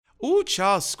Ooh,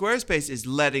 Charles, Squarespace is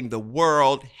letting the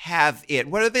world have it.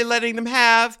 What are they letting them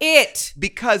have? It.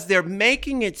 Because they're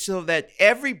making it so that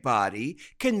everybody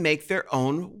can make their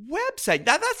own website.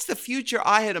 Now, that's the future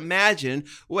I had imagined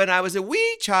when I was a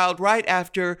wee child right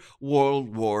after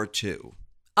World War II.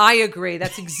 I agree.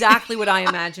 That's exactly what I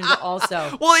imagined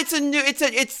also. Well, it's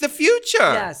the future.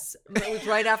 Yes. It was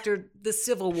right after the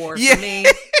Civil War for me.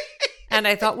 And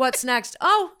I thought, what's next?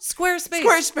 Oh, Squarespace.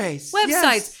 Squarespace. Websites.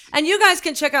 Yes. And you guys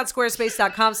can check out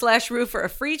squarespace.com/Rue for a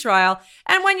free trial.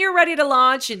 And when you're ready to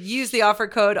launch, and use the offer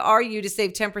code RU to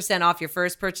save 10% off your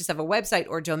first purchase of a website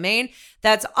or domain.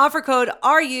 That's offer code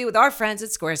RU with our friends at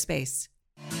Squarespace.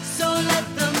 So let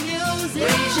the music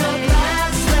raise your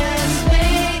glass, let's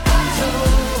make a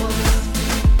toast.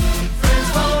 Friends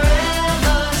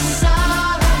forever,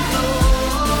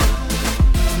 sorrow.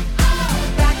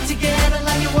 Back together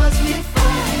like it was before.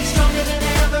 Stronger than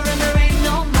ever and there ain't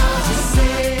no more to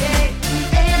say.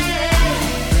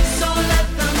 So let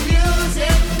the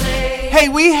music play. Hey,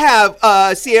 we have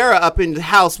Ciara up in the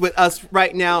house with us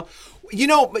right now. You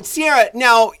know, Ciara,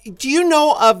 now, do you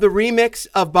know of the remix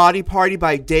of Body Party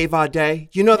by Dave Ade?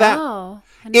 You know that? No,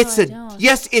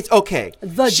 Yes, it's okay.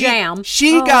 Jam.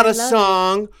 She got a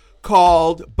song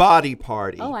called Body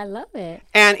Party. Oh, I love it.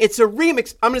 And it's a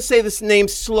remix. I'm going to say this name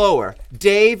slower.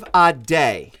 Dave Ade.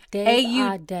 Dave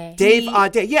Ade. Dave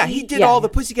Ade. Yeah, he did all the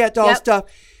Pussycat Doll stuff.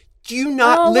 Do you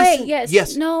not listen? Wait,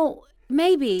 yes. No,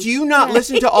 maybe. Do you not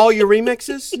listen to all your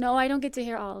remixes? No, I don't get to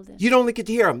hear all of them. You don't get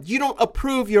to hear them. You don't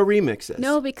approve your remixes.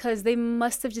 No, because they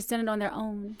must have just done it on their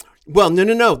own. Well,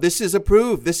 no. This is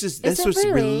approved. This was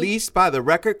really? released by the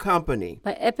record company.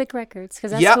 By Epic Records,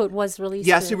 because that's who it was released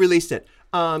Yes, to. he released it.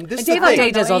 This is Dave the thing.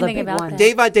 Ade does all the anything big about ones. that.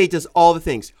 Dave Ade does all the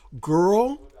things.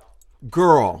 Girl.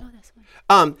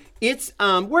 It's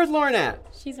where's Lauren at?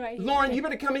 She's right here. Lauren, you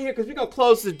better come in here because we're gonna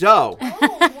close the door.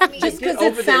 Just because over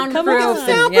it's there.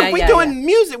 soundproof. We're doing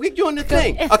music. We're doing the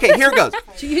thing. Okay, here it goes.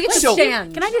 You get to So-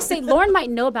 stand. Can I just say, Lauren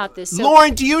might know about this. So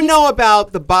Lauren, do you know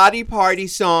about the Body Party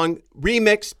song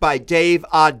remixed by Dave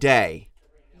Ade?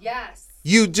 Yes.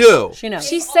 You do. She knows.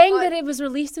 she's saying that it was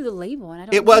released through the label, and I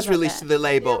don't. It know was about released to that. the There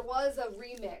label. was a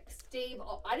remix.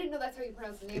 I didn't know that's how you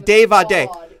pronounce the name. Dave of Ade.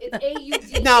 It's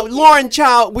A-U-D. Now, Lauren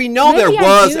Child, we know Maybe there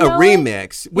I was do a know it.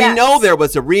 remix. We Yes. know there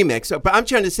was a remix, but I'm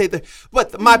trying to say that.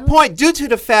 But my point, due to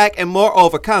the fact, and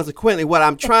moreover, consequently, what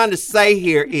I'm trying to say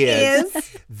here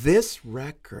is this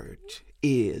record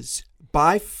is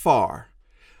by far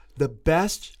the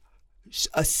best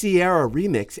Ciara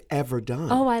remix ever done.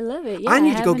 Oh, I love it. Yeah, I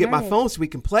need to go haven't get my heard it. phone so we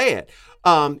can play it.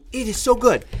 It is so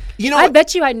good. You know I what?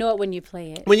 bet you I know it when you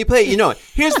play it. When you play it, you know it.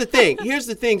 Here's the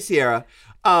thing. Ciara.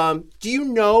 Do you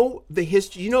know the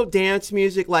history? You know dance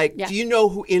music? Like, Yeah. do you know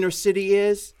who Inner City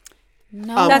is?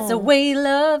 No, That's the way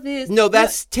love is. No,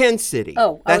 that's 10 City.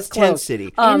 Oh, I that's was 10 close.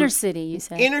 City. Inner City. You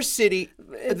said. Inner City,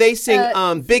 they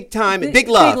sing Big Time, Big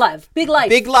Love. Big life. Big life.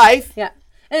 Big Life. Yeah.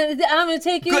 And I'm going to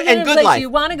take you Good- to and the Good place Life. you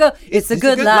want to go. It's a It's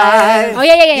good life. Oh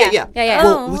yeah.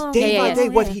 Well, with Dave yeah.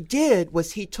 Ade, what he did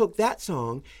was he took that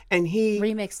song and he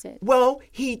Remixed it. Well,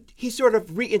 he sort of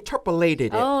reinterpolated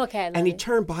it. Oh, okay, I love and he it.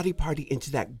 turned Body Party into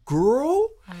that. Girl,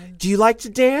 do you like to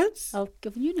dance? Oh,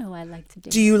 you know I like to do.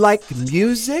 Do you like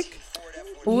music?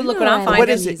 Ooh, You look know what I I'm like finding. What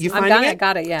is it? You I'm finding got it? it.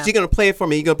 Got it, yeah. So you're going to play it for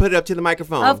me. You're going to put it up to the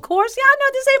microphone. Of course. Yeah, I know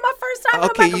this ain't my first time. with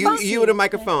a Okay, microphone. you with a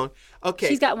microphone. Okay.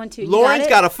 She's got one too. You Lauren's got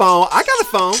got a phone. I got a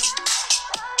phone.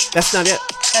 That's not it.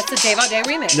 That's the Dave Ade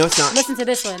remix. No, it's not. Listen to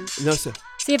this one. No, sir.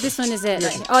 See if this one is it.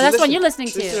 Oh, that's the one you're listening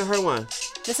Listen to to. her one.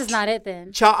 This is not it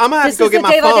then. Child, I'm going to have This to go is get the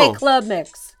my Dave phone. Ade club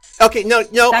mix. Okay, no,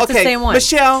 That's okay. the same one.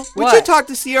 Michelle, would What? you talk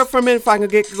to Ciara for a minute if I can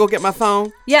go get my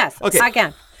phone? Yes, Okay. I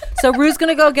can. So Rue's going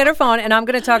to go get her phone, and I'm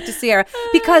going to talk to Ciara.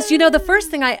 Because, the first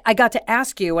thing I got to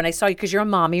ask you when I saw you, because you're a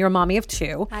mommy of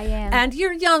two. I am. And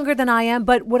you're younger than I am,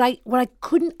 but what I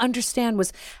couldn't understand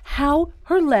was how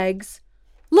her legs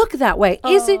look that way.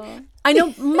 Is it, I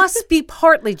know, must be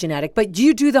partly genetic, but do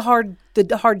you do the hard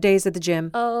days at the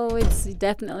gym? Oh, it's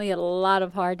definitely a lot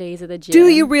of hard days at the gym. Do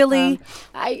you really?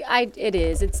 It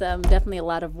is. It's definitely a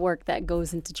lot of work that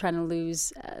goes into trying to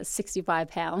lose 65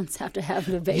 pounds after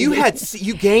having a baby.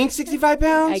 You gained 65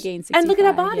 pounds? I gained 65. And look at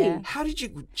that body. yeah. How did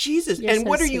you, Jesus, You're and so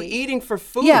what are you sweet. eating for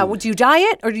food? Yeah, would you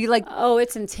diet, or do you like, Oh,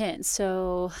 it's intense.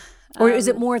 So. or is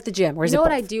it more at the gym? Or is You know it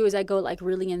what I both? do is I go like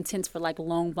really intense for like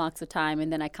long blocks of time,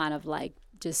 and then I kind of like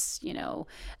just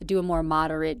do a more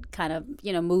moderate kind of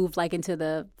move like into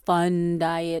the fun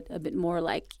diet a bit more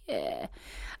like I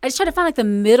just try to find like the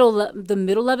middle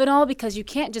of it all, because you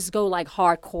can't just go like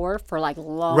hardcore for like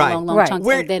long Right. chunks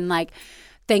Where- and then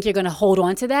think you're going to hold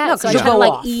on to that. No, so I 'cause try to you'll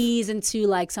like go off. ease into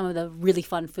like some of the really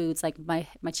fun foods, like my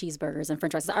cheeseburgers and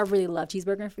French fries. I really love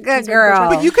cheeseburger. Good girl.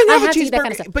 But you can I have a have to eat that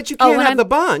kind of cheeseburger, stuff. but you Oh, can't when have I'm- the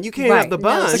bun. You can't Right. have the No,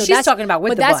 bun. so she's talking about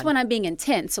with but the that's bun. when I'm being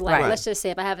intense. So like, Right. let's just say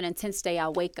if I have an intense day,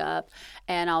 I'll wake up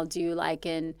and I'll do like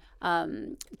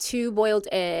 2 boiled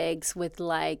eggs with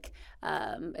like.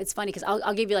 It's funny because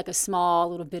I'll give you like a small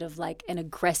little bit of like an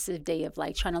aggressive day of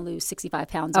like trying to lose 65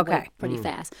 pounds of Okay. weight pretty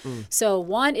fast. So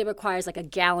one, it requires like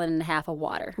 1.5 gallons of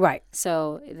water. Right.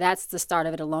 So that's the start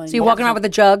of it alone. So you're walking around with a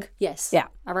jug? Yes. Yeah.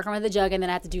 I work around with the jug, and then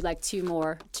I have to do like 2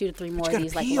 to 3 more you of gotta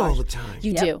these. Like pee large. all the time.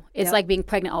 You Yep. do. It's Yep. like being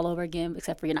pregnant all over again,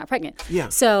 except for you're not pregnant. Yeah.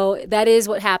 So that is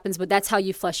what happens, but that's how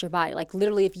you flush your body. Like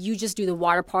literally, if you just do the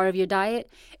water part of your diet,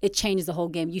 it changes the whole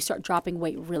game. You start dropping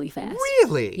weight really fast.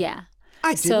 Really? Yeah.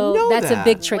 I didn't So know that's that. a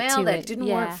big trick Well, to that it. didn't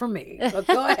Yeah. work for me. But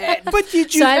go ahead. But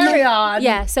did you So I mean- Carry on.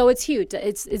 Yeah, so it's huge.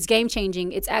 It's game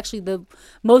changing. It's actually the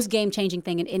most game changing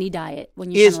thing in any diet when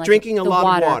you're Is kinda like drinking a the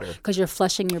lot of water. because you're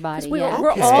flushing your body. We're yeah. all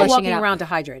It's flushing walking it out. around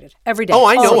dehydrated every day. Oh,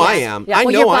 I know Oh, I yeah. am. Yeah. I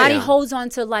Well, know your I body am. holds on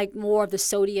to like more of the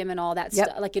sodium and all that Yep.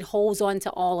 stuff. Like it holds on to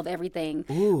all of everything.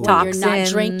 Ooh. When you're not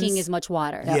Toxins. drinking as much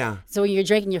water. Yeah. So when you're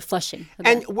drinking, you're flushing.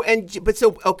 But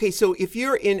so okay, so if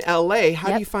you're in LA, how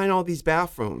do Yep. you find all these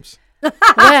bathrooms?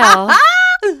 Well,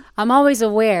 I'm always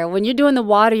aware. When you're doing the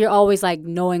water, you're always like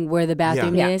knowing where the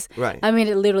bathroom Yeah. is. Right. I mean,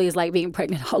 it literally is like being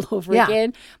pregnant all over Yeah.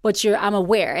 again. But I'm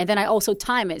aware, and then I also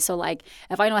time it. So like,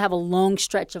 if I know I have a long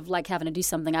stretch of like having to do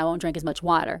something, I won't drink as much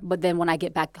water. But then when I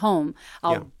get back home,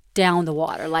 I'll Yeah. down the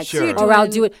water, like, Sure. or I'll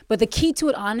do it. But the key to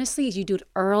it, honestly, is you do it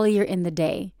earlier in the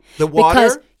day. The water?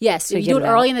 Because yes, if you get do it it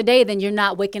out. early in the day, then you're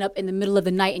not waking up in the middle of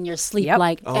the night in your sleep Yep.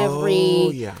 like every.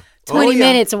 Oh, yeah. 20 Oh, yeah.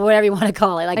 minutes or whatever you want to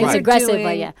call it. Like, And it's you're aggressive, doing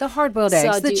but yeah. the hard-boiled eggs,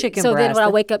 I'll the chicken So then breast, when I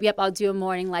the- wake up, I'll do a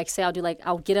morning, like, say I'll do like,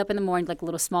 I'll get up in the morning, like a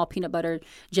little small peanut butter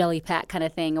jelly pack kind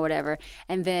of thing or whatever.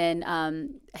 And then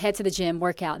head to the gym,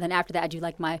 work out. Then after that, I do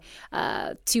like my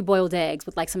 2 boiled eggs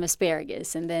with like some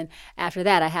asparagus. And then after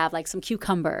that, I have like some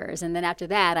cucumbers. And then after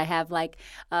that, I have like,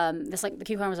 that's like the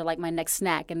cucumbers are like my next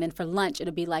snack. And then for lunch,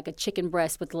 it'll be like a chicken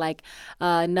breast with like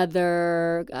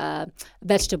another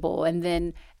vegetable. And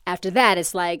then after that,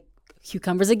 it's like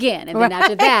cucumbers again. And then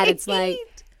after that, it's like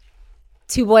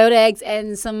 2 boiled eggs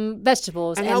and some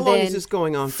vegetables. And And, how long then is this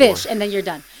going on fish, for? and then you're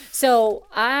done. So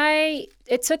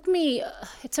it took me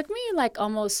like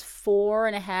almost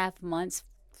 4.5 months,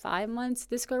 5 months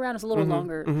this go around. It's a little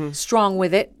longer. Strong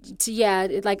with it.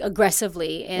 Like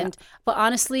aggressively. And but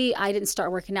honestly, I didn't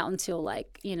start working out until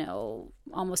like,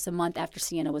 almost a month after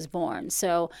Sienna was born.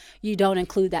 So you don't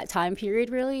include that time period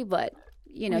really, but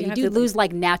you have do to- lose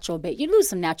like natural weight. You lose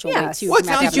some natural weight too. What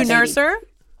from after sounds- Did you having a nurse baby. her?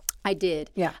 I did.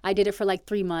 Yeah. I did it for like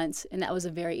 3 months, and that was a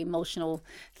very emotional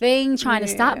thing, trying to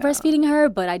stop breastfeeding her.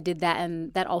 But I did that,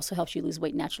 and that also helps you lose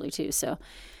weight naturally too. So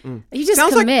you just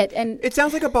Sounds like- commit, and It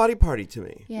sounds like a body party to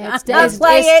me. yeah,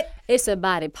 Play it. It's a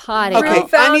body party. Okay, Ruth I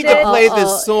found need to it. play Oh,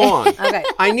 this song. Okay.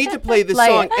 I need to play this Play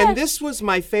song. it. And this was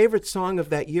my favorite song of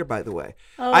that year, by the way.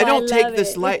 Oh, I don't I take love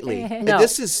this it. lightly. No.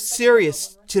 This is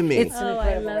serious to me. It's an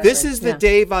incredible. This is the Yeah.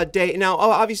 Day by Day. Now,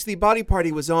 obviously, Body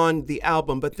Party was on the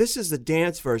album, but this is the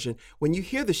dance version. When you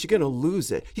hear this, you're going to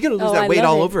lose it. You're going to lose that I weight love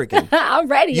all it. over again. I'm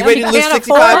ready. You I'm ready to lose can't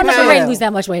 65 afford I'm pounds? not ready to lose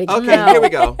that much weight. Okay, No. here we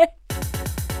go.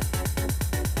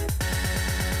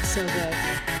 So good.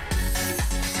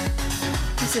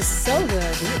 This is so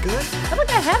good. Good? I feel like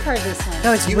I have heard this song.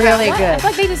 No, it's You really have- I good. feel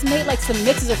like they just made like some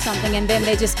mixes or something, and then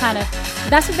they just kind of.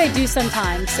 That's what they do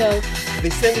sometimes. So They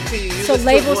send it to you. You So listen to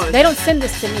labels, one. they don't send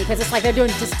this to me because it's like they're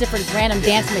doing just different random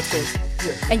dance mixes,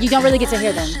 and you don't really get to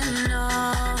hear them.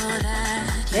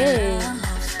 Hey,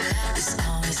 It's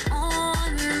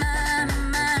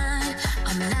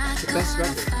the best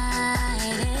record.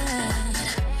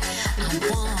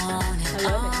 I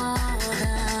love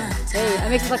it. Hey, it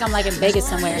makes it like I'm like in Vegas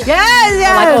somewhere, Yes, or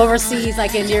yes. like overseas,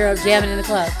 like in Europe, jamming in the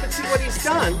club. But see what he's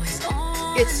done?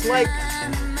 It's like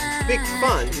big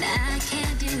fun.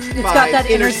 It's got that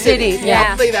inner city. Yeah.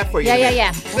 I'll play that for you. Yeah, in a yeah,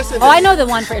 yeah. minute. Listen to Oh, I this. know the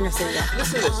one for Inner City. Yeah.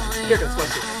 Listen to this. Here it goes. Watch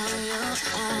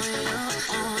this.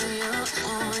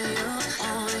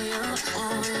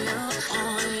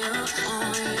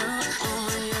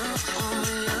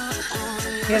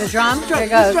 You hear the drum? Here it This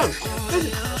goes. drum.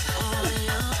 Listen.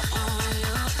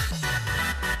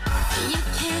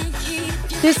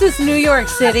 This is New York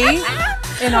City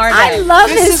in our I day. love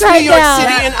This this, is right New York now.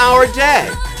 City in our day.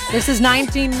 This is This is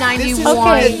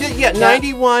 1991. yeah,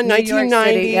 91, New York City,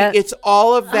 1990. yeah. It's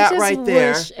all of I that just right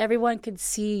there. wish everyone could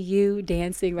see you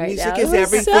dancing right Music now. is It was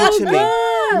everything so to me.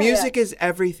 good. Music is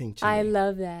everything to me. I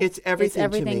love that. It's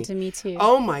everything, to me too.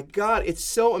 Oh my God, it's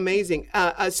so amazing.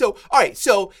 So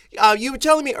you were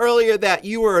telling me earlier that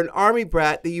you were an Army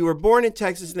brat, that you were born in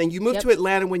Texas, and then you moved to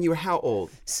Atlanta when you were how old?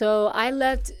 So I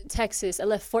left Texas. I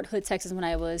left Fort Hood, Texas when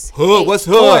I was Hood, 8. what's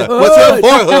Hood? What's Hood?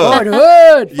 Fort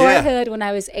Hood. Fort Hood when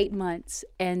I was 8 months,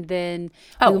 and then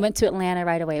we went to Atlanta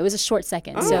right away. It was a short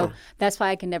second, so that's why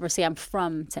I can never say I'm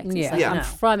from Texas. Yeah. Like, I'm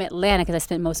from Atlanta because I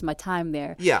spent most of my time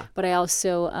there. Yeah. But I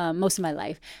also most of my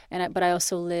life, but I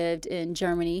also lived in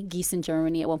Germany, Gießen,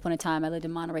 Germany. At one point in time, I lived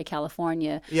in Monterey,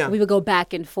 California. Yeah. We would go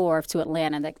back and forth to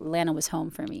Atlanta. Like, Atlanta was home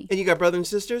for me. And you got brothers and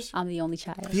sisters? I'm the only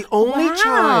child. The only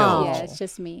child. Yeah, it's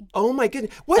just me. Oh my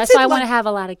goodness. What's That's it why I like? want to have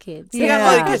a lot of kids. You got a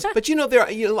lot of kids, but there are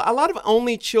a lot of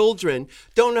only children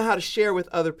don't know how to share with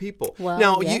other people. Well,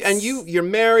 now, yes. you're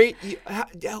married.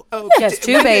 Yes,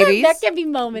 2 babies. There can be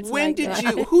moments When like did that.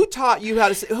 you? Who taught you how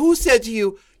to? Who said to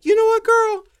you? You know what,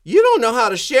 girl? You don't know how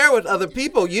to share with other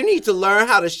people. You need to learn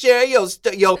how to share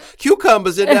your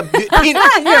cucumbers and them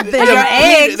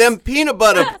eggs. them peanut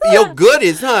butter, your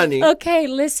goodies, honey. Okay,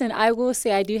 listen, I will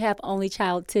say I do have only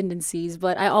child tendencies,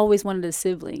 but I always wanted a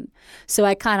sibling. So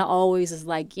I kind of always was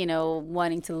like,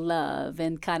 wanting to love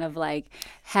and kind of like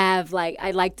have like,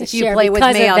 I like to If you share play with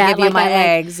because me, of I'll that. give you Like, my I like-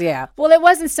 eggs. Yeah. Well, it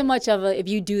wasn't so much of a, if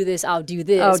you do this, I'll do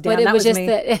this. Oh, but damn, it that was was just me.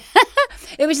 that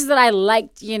it was just that I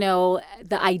liked,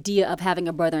 the idea of having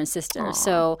a brother and sister.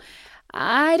 So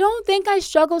I don't think I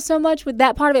struggle so much with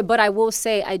that part of it, but I will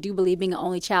say I do believe being an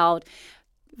only child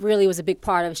really was a big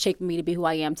part of shaping me to be who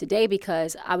I am today,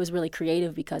 because I was really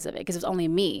creative because of it, because it was only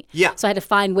me. Yeah. So I had to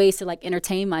find ways to like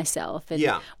entertain myself, and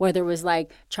Yeah. whether it was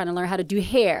like trying to learn how to do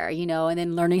hair, and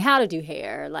then learning how to do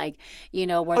hair, like,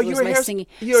 whether it was my singing.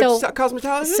 You're a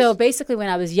cosmetologist? So basically, when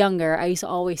I was younger, I used to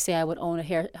always say I would own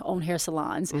hair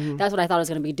salons. Mm-hmm. That's what I thought I was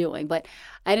going to be doing, but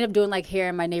I ended up doing like hair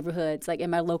in my neighborhoods, like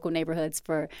in my local neighborhoods,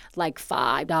 for like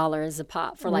 $5 a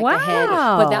pop for like a head.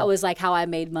 Wow. But that was like how I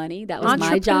made money. That was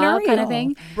my job, kind of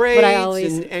thing. Braids But I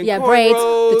always, and braids,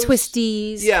 cornrows. the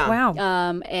twisties. Yeah. Wow.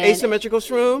 And Asymmetrical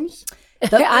shrooms? I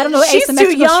don't know. She's too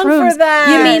asymmetrical young shrooms. for that.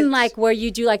 You mean like where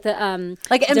you do like the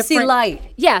Like MC different- Light.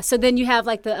 Yeah. So then you have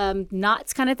like the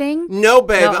knots kind of thing. No,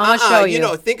 baby. No, I'ma show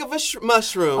you. Think of a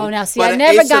mushroom. Oh, now see, but I an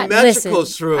never got. asymmetrical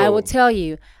Listen, shroom. I will tell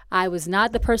you, I was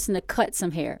not the person to cut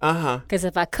some hair. Because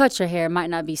if I cut your hair, it might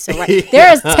not be so right.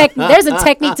 There's a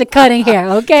technique to cutting hair.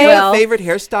 Okay. Well, favorite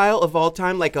hairstyle of all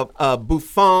time, like a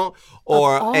bouffant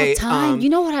or of all a time. You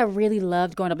know what I really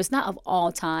loved growing up? It's not of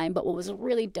all time, but what was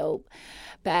really dope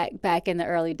back in the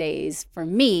early days for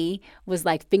me was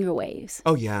like finger waves.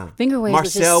 Oh yeah, Finger waves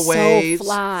Marcel was just waves. so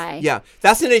fly. Yeah,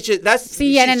 that's an that's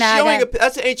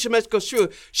an asymmetrical shrew.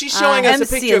 She's showing us a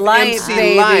MC picture Light, of MC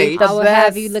baby. Light. The I will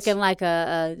have you best. looking like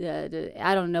I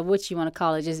don't know what you want to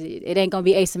call it. Just it ain't gonna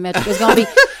be asymmetrical. It's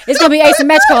gonna be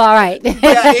asymmetrical. All right. Yeah,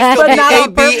 it's But not gonna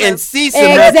on be A, B, and purpose. C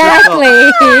symmetrical.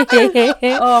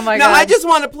 Exactly. Oh my Now, God. I just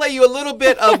want to play you a little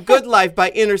bit of Good Life by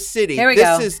Inner City. Here we this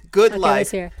go. is Good Okay, Life.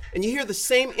 let's hear. And you hear the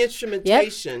same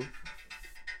instrumentation.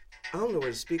 I don't know where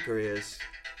the speaker is.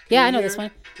 Can Yeah, you I know hear this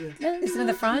one. Is it in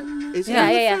the front? Is it Yeah,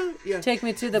 in the yeah, front? Yeah. Take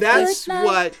me to the That's Good Life.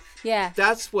 what. Yeah.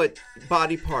 That's what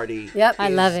Body Party. Yep. I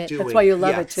is love it. doing. That's why you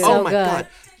love Yeah. it, too. Oh So my good. God.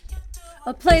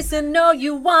 A place to know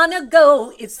you wanna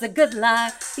go. It's the good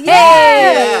life.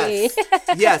 Hey.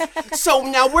 Yes. So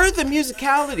now, where did the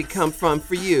musicality come from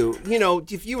for you?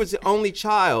 If you was the only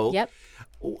child. Yep.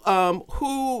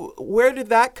 Where did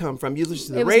that come from? You listen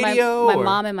to the It was radio? my or?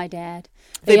 mom and my dad.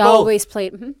 They both? always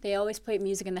played. They always played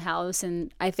music in the house,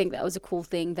 and I think that was a cool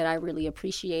thing that I really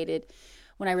appreciated.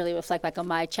 When I really reflect back on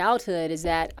my childhood, is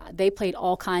that they played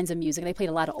all kinds of music. They played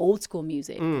a lot of old school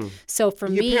music. So for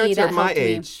Your me, parents that are my helped me.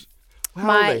 age. How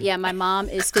old are they? My mom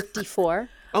is 54.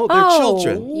 Oh, they're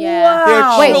children. Yeah.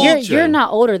 They're Wait, children. you're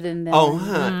not older than them. Oh,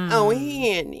 huh. Oh,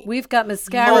 Henny. We've got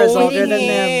mascaras older than them.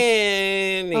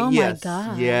 Henny. Oh, my yes.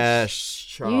 gosh. Yes,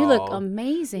 child. You look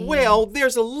amazing. Well,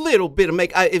 there's a little bit of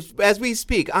as we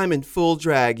speak, I'm in full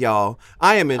drag, y'all.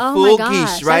 I am in Oh, full my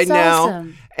gosh, geesh right that's now.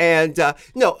 awesome. And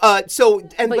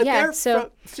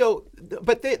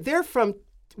they're from.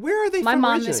 Where are they my from?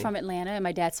 mom originally? is from Atlanta, and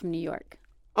my dad's from New York.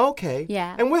 Okay.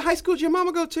 Yeah. And what high school did your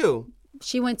mama go to?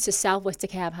 She went to Southwest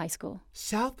DeKalb High School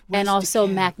Southwest. and also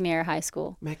DeKalb. McNair High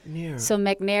School. McNair. So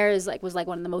McNair was like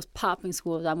one of the most popping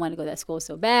schools. I wanted to go to that school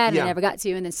so bad, and Yeah. I never got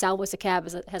to. And then Southwest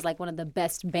DeKalb has like one of the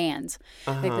best bands.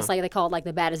 Like it's like they call it like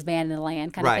the baddest band in the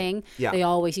land kind Right. of thing. Yeah. They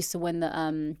always used to win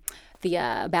the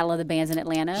Battle of the Bands in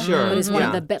Atlanta. Sure. But it's one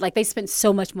of Yeah. the like they spent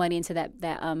so much money into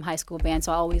that high school band.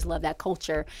 So I always loved that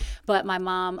culture. But my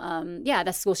mom,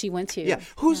 that's the school she went to. Yeah.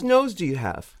 Whose nose do you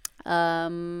have?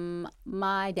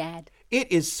 My dad.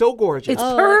 It is so gorgeous. It's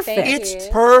perfect. thank It's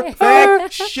you.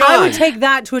 perfection. I would take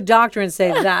that to a doctor and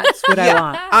say that's what I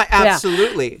want.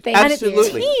 Absolutely. Thank you.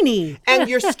 Absolutely. And it's teeny. And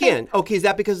your skin. Okay, is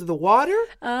that because of the water?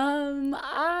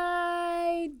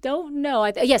 I don't know.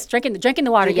 Yes, drinking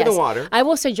the water. Drinking yes, the water. I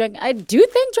will say I do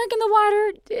think drinking the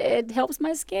water it helps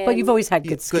my skin. But you've always had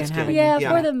good Good skin, skin. haven't yeah, you?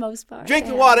 Yeah. for the most part. Drink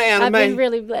the yeah. water, Anna I've Mae. been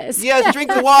really blessed. Yes,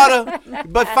 drink the water.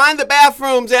 But find the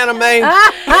bathrooms, Anna Mae.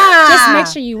 Just make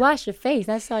sure you wash your face.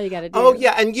 That's all you got to do. Oh,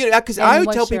 yeah. And because And I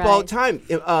would tell people all the moisturize.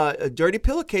 time, a dirty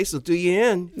pillowcase will do you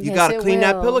in. You Yes, got to it clean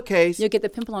that will. pillowcase. You'll get the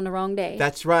pimple on the wrong day.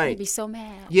 That's right. You'd be so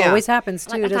mad. Yeah. Always happens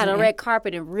too, Like I got doesn't a it? red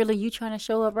carpet, and really you trying to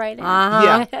show up right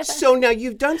now? Yeah. So now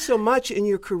you've done so much in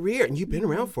your career, and you've been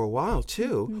around for a while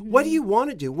too. What do you want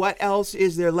to do? What else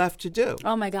is there left to do?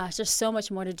 Oh my gosh, there's so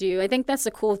much more to do. I think that's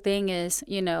the cool thing is,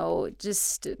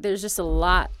 there's just a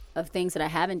lot of things that I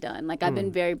haven't done. Like I've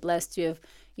been very blessed to have,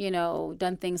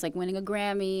 done things like winning a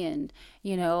Grammy and,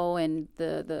 and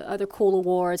the other cool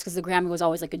awards because the Grammy was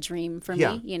always like a dream for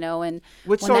Yeah. me, and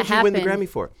What when song that did you win the happened, Grammy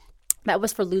for? That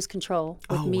was for Lose Control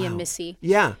with Oh, me wow. and Missy.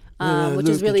 Yeah. Which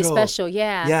Lose is really Control. special.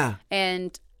 Yeah. Yeah.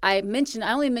 And I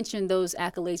only mentioned those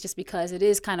accolades just because it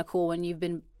is kind of cool when you've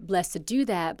been blessed to do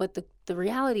that. But the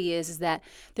reality is that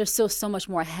there's still so much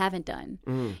more I haven't done,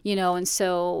 and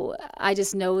so I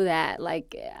just know that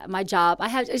like my job,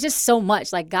 it's just so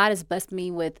much. Like God has blessed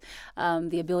me with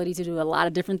the ability to do a lot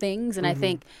of different things. And I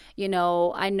think,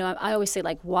 I always say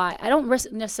like why, I don't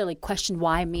necessarily question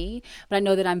why me, but I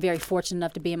know that I'm very fortunate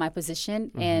enough to be in my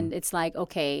position. And it's like,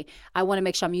 okay, I want to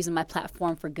make sure I'm using my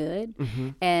platform for good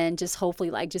and just hopefully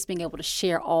like just being able to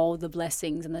share all the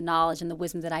blessings and the knowledge and the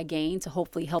wisdom that I gain to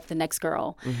hopefully help the next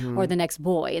girl or the next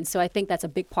boy. And so I think that's a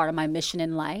big part of my mission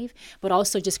in life, but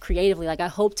also just creatively, like I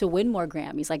hope to win more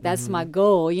Grammys. Like that's my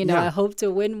goal, I hope to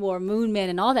win more Moon Man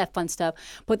and all that fun stuff.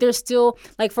 But there's still,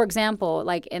 like, for example,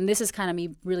 like, and this is kind of me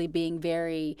really being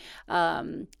very,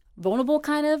 vulnerable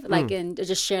kind of like and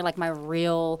just sharing like my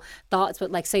real thoughts.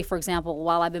 But like say for example,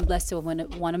 while I've been blessed to have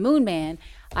won a Moon Man,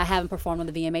 I haven't performed on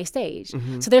the VMA stage.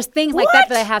 So there's things like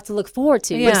that I have to look forward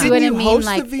to. Yeah. See Didn't what I you mean? host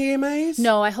Like the VMAs?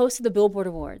 no, I hosted the Billboard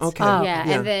Awards. Okay. Yeah.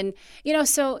 And then,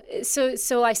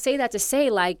 so I say that to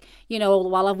say like,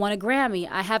 while I've won a Grammy,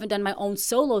 I haven't done my own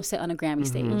solo set on a Grammy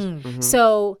stage.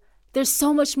 So there's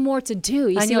so much more to do.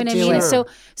 You And see what I you'll do mean? it.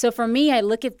 So for me, I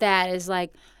look at that as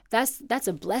like, that's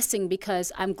a blessing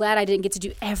because I'm glad I didn't get to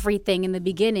do everything in the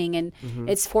beginning. And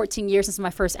it's 14 years since my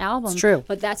first album. It's true.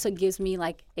 But that's what gives me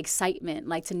like excitement,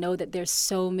 like to know that there's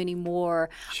so many more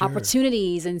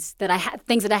opportunities and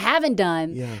things that I haven't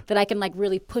done that I can like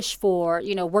really push for,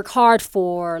 work hard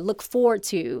for, look forward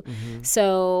to.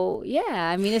 So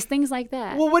yeah, I mean, it's things like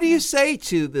that. Well, what do you say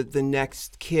to the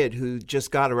next kid who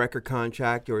just got a record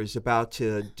contract or is about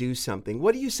to do something?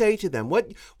 What do you say to them?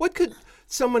 What could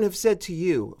someone have said to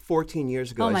you 14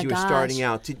 years ago Oh as my you were gosh. starting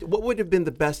out? What would have been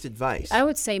the best advice? I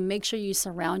would say make sure you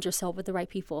surround yourself with the right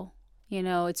people.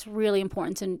 It's really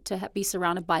important to be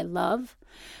surrounded by love.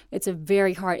 It's a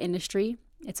very hard industry.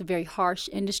 It's a very harsh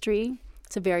industry.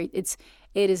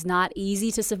 It is not easy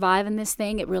to survive in this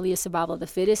thing. It really is survival of the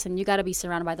fittest, and you got to be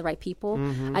surrounded by the right people.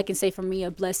 I can say for me,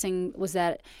 a blessing was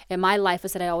that in my life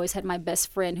was that I always had my best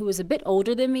friend who was a bit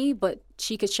older than me, but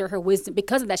she could share her wisdom.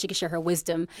 Because of that, she could share her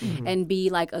wisdom and be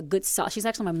like a good She's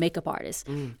actually my makeup artist.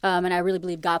 And I really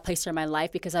believe God placed her in my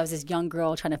life because I was this young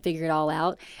girl trying to figure it all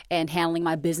out and handling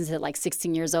my business at like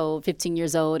 16 years old, 15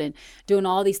 years old, and doing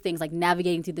all these things, like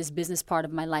navigating through this business part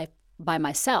of my life by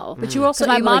myself. But you also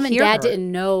my able to mom and hear dad her.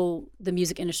 didn't know the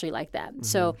music industry like that.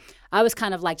 So I was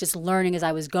kind of like just learning as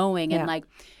I was going and like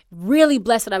really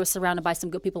blessed that I was surrounded by some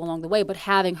good people along the way, but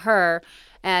having her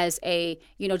as a,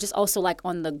 just also like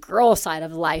on the girl side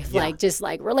of life, like just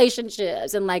like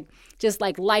relationships and like just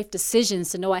like life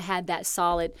decisions, to know I had that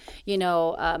solid,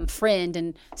 friend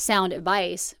and sound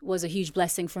advice was a huge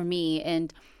blessing for me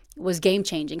and was game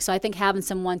changing. So I think having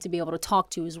someone to be able to talk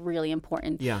to is really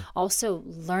important. Yeah. Also,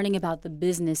 learning about the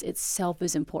business itself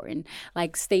is important.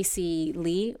 Like Stacey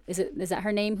Lee, is that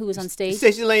her name? Who was on stage?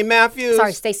 Stacey Lane Matthews.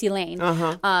 Sorry, Stacey Lane.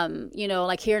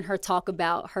 Like hearing her talk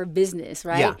about her business,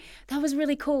 right? Yeah. That was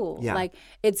really cool. Yeah. Like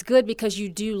it's good because you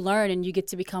do learn and you get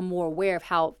to become more aware of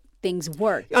how things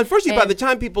work. Unfortunately, by And the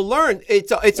time people learn,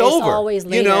 it's over. always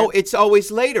later. It's always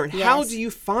later. And how Yes. do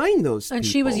you find those people? And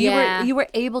she was, Yeah. you were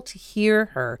able to hear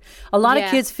her. A lot of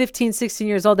Yeah. kids, 15, 16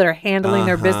 years old, that are handling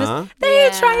their business, they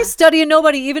ain't Yeah. trying to study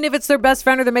nobody, even if it's their best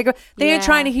friend or their maker. They ain't Yeah.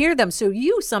 trying to hear them. So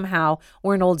you somehow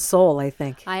were an old soul, I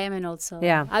think. I am an old soul.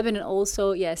 Yeah. I've been an old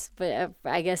soul, yes, but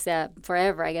I guess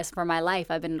forever. I guess for my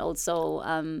life, I've been an old soul.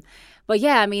 But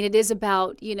yeah, I mean, it is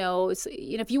about, it's,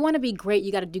 if you want to be great,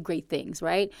 you got to do great things,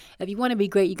 right? If you want to be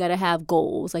great, you got to have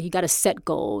goals. Like, you got to set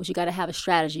goals. You got to have a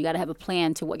strategy. You got to have a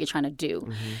plan to what you're trying to do.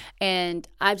 And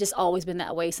I've just always been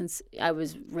that way since I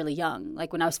was really young.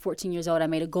 Like, when I was 14 years old, I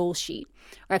made a goal sheet,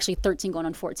 or actually 13 going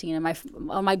on 14. And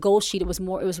on my goal sheet, it was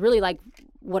really like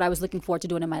what I was looking forward to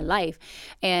doing in my life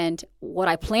and what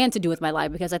I plan to do with my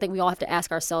life, because I think we all have to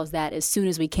ask ourselves that as soon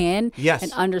as we can. Yes.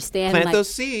 And understand, plant like,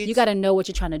 those seeds. You got to know what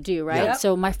you're trying to do, right? Yep.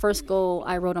 So my first goal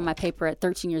I wrote on my paper at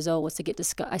 13 years old was to get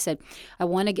I said,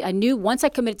 I knew once I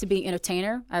committed to being an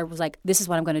entertainer, I was like, this is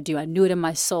what I'm going to do. I knew it in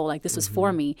my soul, like this was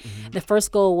for me. The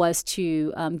first goal was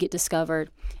to get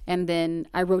discovered. And then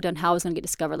I wrote down how I was going to get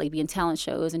discovered, like be in talent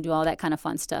shows and do all that kind of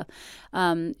fun stuff.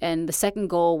 And the second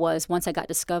goal was, once I got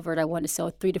discovered, I wanted to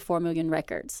sell 3 to 4 million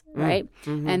records, right?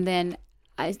 And then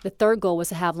the third goal was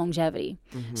to have longevity.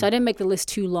 So I didn't make the list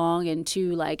too long and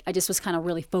too, like, I just was kind of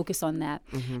really focused on that.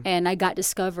 And I got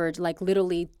discovered, like,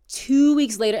 literally 2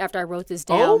 weeks later after I wrote this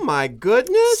down. Oh, my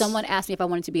goodness. Someone asked me if I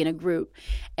wanted to be in a group.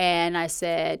 And I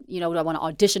said, do I want to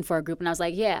audition for a group? And I was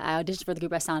like, yeah, I auditioned for the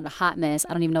group. I sounded a hot mess.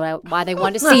 I don't even know why they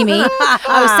wanted to see me.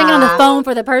 I was singing on the phone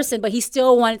for the person, but he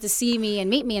still wanted to see me and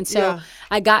meet me. And so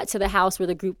I got to the house where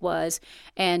the group was,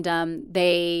 and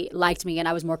they liked me, and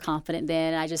I was more confident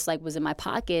then. I just, like, was in my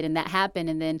pocket, and that happened.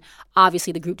 And then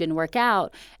obviously the group didn't work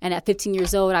out. And at 15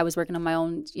 years old, I was working on my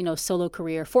own, solo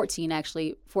career, 14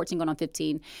 going on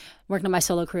 15. Working on my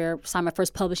solo career, signed my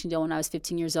first publishing deal when I was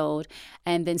 15 years old.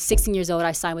 And then 16 years old,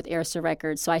 I signed with Arista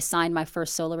Records. So I signed my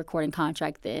first solo recording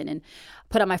contract then and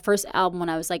put out my first album when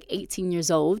I was like 18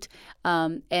 years old.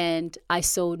 And I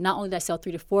sold, not only did I sell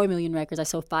 3 to 4 million records, I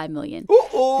sold 5 million. And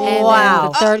then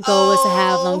the third goal was to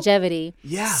have longevity.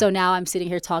 Yeah. So now I'm sitting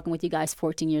here talking with you guys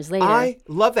 14 years later. I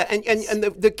love that. And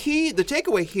the key, the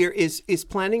takeaway here is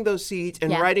planting those seeds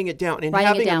and writing it down and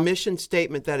having a mission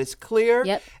statement that is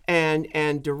clear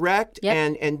and direct.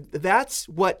 And that's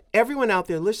what everyone out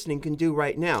there listening can do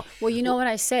right now. Well, you know what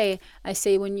I say? I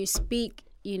say when you speak,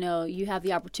 you have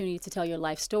the opportunity to tell your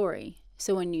life story.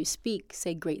 So when you speak,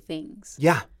 say great things.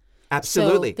 Yeah,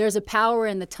 absolutely. So there's a power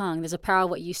in the tongue. There's a power in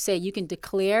what you say. You can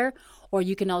declare, or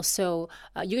you can also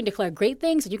you can declare great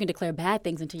things, or you can declare bad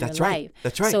things into your life.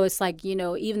 That's right. So it's like,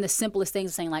 even the simplest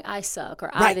things, saying like I suck or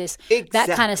Right. I this, Exactly.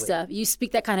 that kind of stuff. You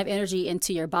speak that kind of energy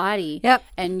into your body,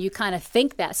 and you kind of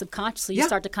think that subconsciously. You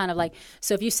start to kind of like,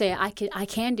 so if you say I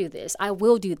can do this, I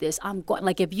will do this, I'm going.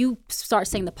 Like if you start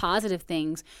saying the positive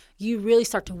things, you really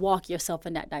start to walk yourself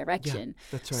in that direction.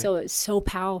 Yeah, that's right. So it's so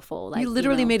powerful. Like You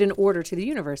literally made an order to the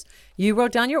universe. You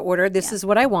wrote down your order. This is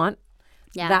what I want.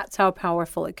 Yeah. That's how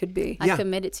powerful it could be. I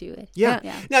committed to it. Yeah.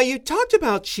 Now, you talked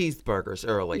about cheeseburgers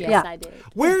earlier. Yes, I did.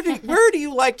 Where do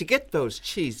you like to get those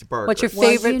cheeseburgers? What's your Well,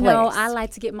 favorite place? I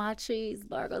like to get my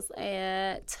cheeseburgers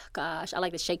at, I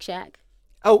like the Shake Shack.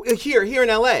 Oh, here in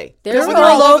L.A. They're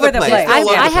all over the place. All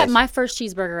over I the had place. my first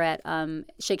cheeseburger at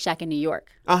Shake Shack in New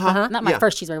York. Not my Yeah.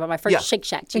 first cheeseburger, but my first Shake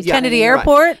Shack cheeseburger. Kennedy right.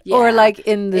 Airport or Yeah. like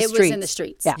in the It streets? was in the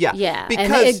streets. Yeah. Yeah.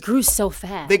 Because and it grew so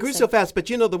fast. They grew so fast, but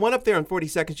the one up there on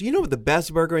 42nd, you know what the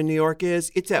best burger in New York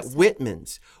is? It's at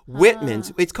Whitman's.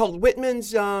 Whitman's. It's called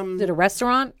Whitman's Is it a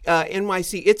restaurant?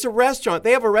 NYC. It's a restaurant.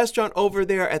 They have a restaurant over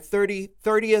there at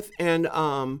 30th and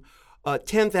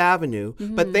 10th Avenue,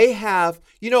 but they have,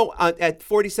 at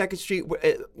 42nd Street,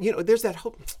 there's that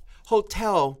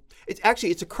hotel.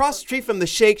 It's across the street from the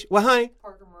Shake. Well, hi.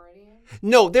 Parker Meridian.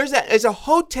 No, there's a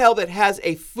hotel that has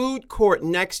a food court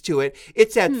next to it.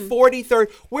 It's at 43rd.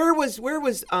 Where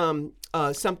was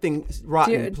something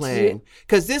rotten playing?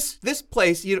 Because this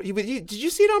place, did you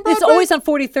see it on Broadway? It's always on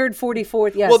 43rd,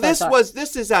 44th. Yes. Well,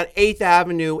 this is on 8th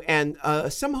Avenue and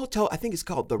some hotel. I think it's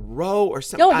called the Row or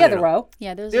something. Oh, I yeah, don't the know. Row.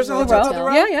 Yeah, there's There's a a hotel hotel.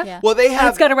 called the Row. Yeah. Well, they And have.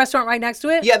 it's got a restaurant right next to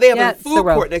it? Yeah, they have a it's the food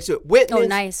Row. court next to it. Whitman's,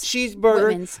 nice. cheeseburger.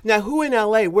 Whitman's. Now, who in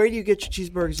L.A.? Where do you get your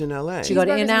cheeseburgers in L.A.? You go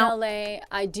to Cheeseburgers In-N-Out? in LA,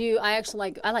 I do. I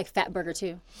actually like Fat Burger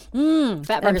too. Fat And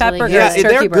Burger's Fat really Burger good. Yeah, is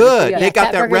they're turkey burger. good. Yeah. They got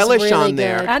Fat that Burger's relish really on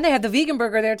there. good. And they have the vegan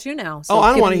burger there too now. So Oh,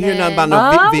 I don't want to hear nothing about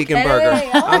no vegan burger.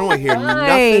 I don't want to hear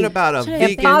nothing about a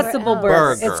vegan Impossible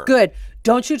burger. It's good.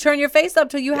 Don't you turn your face up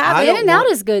till you have I it. don't In-N-Out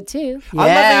is good too. I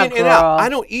Yeah, love In-N-Out. girl. I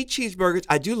don't eat cheeseburgers.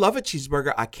 I do love a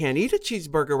cheeseburger. I can't eat a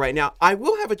cheeseburger right now. I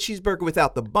will have a cheeseburger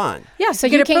without the bun. Yeah, So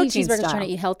get you a can't eat protein cheeseburgers style. trying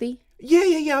to eat healthy?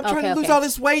 Yeah. I'm trying Okay, to lose okay. all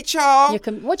this weight, y'all. What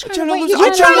I'm kind of trying to weight lose. you I'm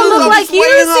trying trying to to lose look all like this you,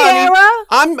 weight, honey. Ciara?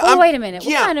 I'm, wait a minute.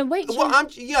 What Yeah. kind of weight you-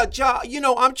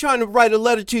 Well, I'm trying to write a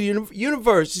letter to the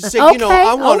universe to say, Okay,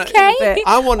 I want to. okay.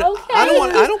 I want. I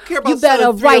don't care about You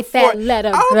better write that letter,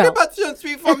 I don't girl. care about selling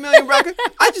 3-4 million records.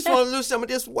 I just want to lose some of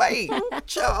this weight.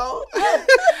 Joe.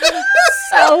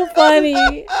 So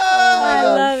funny. I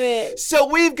love it. So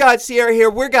we've got Ciara here.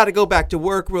 We're got to go back to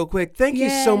work real quick. Thank you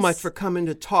so Yes. much for coming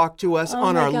to talk to us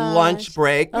on my our gosh. lunch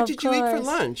break. What Of did you eat for course.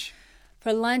 lunch?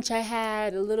 For lunch, I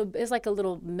had it's like a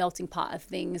little melting pot of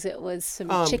things. It was some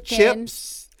chicken.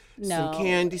 Chips, No. some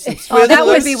candy, some Oh, that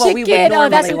would Twizzlers. be what we would Chicken. Oh,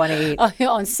 normally want to eat. Oh,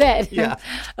 on set. Yeah.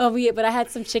 But I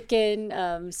had some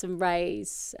chicken, some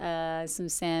rice, some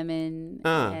salmon,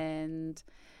 and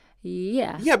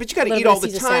yeah. Yeah, but you got to Little eat bit all of the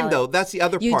Caesar time, salad. though. That's the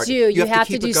other You part. do. You have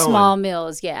to keep do it going. small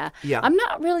meals. Yeah. Yeah. I'm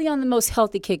not really on the most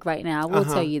healthy kick right now. I will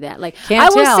tell you that. Like, Can't I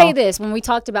will tell. say this: when we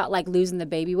talked about like losing the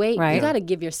baby weight, Right. you got to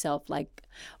give yourself like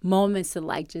moments to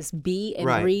like just be and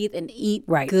Right. breathe and eat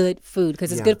Right. good food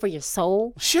because it's Yeah. good for your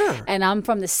soul. Sure. And I'm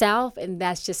from the South, and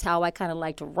that's just how I kind of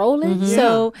like to roll it. Mm-hmm.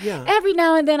 So Yeah. every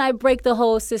now and then I break the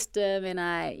whole system and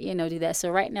I, do that. So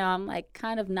right now I'm like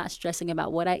kind of not stressing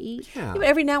about what I eat. Yeah. But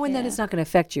every now and then it's not going to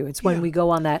affect you. It's when we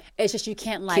go on that. It's just you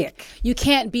can't Kick. you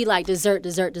can't be like dessert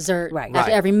Right.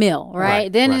 after Right. every meal, right?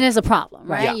 Right, Then right. it is a problem,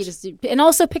 right? Yeah. You just and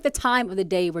also pick the time of the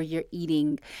day where you're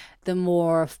eating the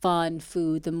more fun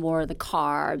food, the more the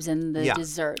carbs and the Yeah.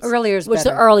 desserts. Earlier is which better.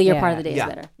 the earlier Yeah. part of the day Yeah,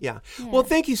 is better. yeah. Well,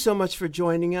 thank you so much for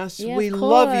joining us. Yeah, we of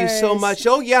love you so course. much.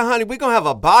 Oh, yeah, honey, we're going to have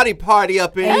a body party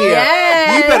up in here.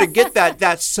 Yes. You better get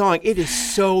that song. It is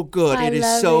so good. I It is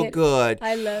love so it. good.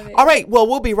 I love it. All right, well,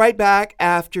 we'll be right back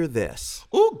after this.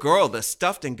 Ooh, girl, the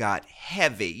stuff done got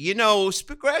heavy.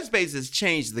 Squarespace has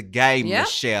changed the game, Yep,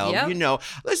 Michelle. yep.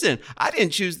 Listen, I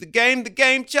didn't choose the game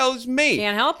chose me.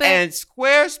 Can't help it. And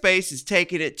Squarespace is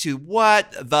taking it to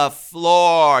what? The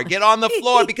floor. Get on the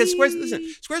floor because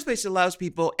Squarespace allows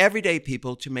people, everyday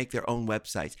people, to make their own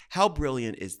websites. How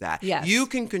brilliant is that? Yes. You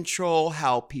can control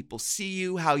how people see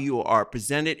you, how you are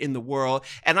presented in the world.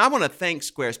 And I want to thank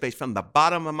Squarespace from the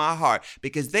bottom of my heart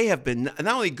because they have been not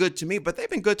only good to me, but they've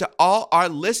been good to all our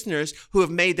listeners who have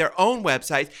made their own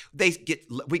websites.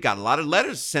 We got a lot of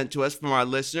letters sent to us from our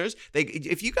listeners.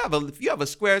 If you have a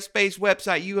Squarespace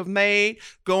website you have made,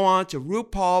 go on to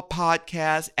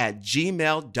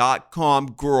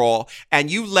RuPaulPodcast@gmail.com, girl,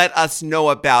 and you let us know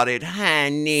about it,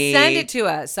 honey. Send it to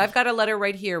us. I've got a letter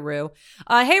right here, Rue.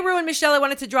 Hey, Rue and Michelle, I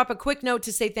wanted to drop a quick note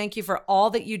to say thank you for all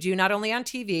that you do, not only on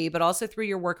TV, but also through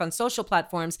your work on social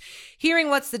platforms. Hearing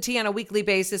What's the Tea on a weekly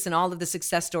basis and all of the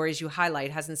success stories you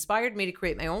highlight has inspired me to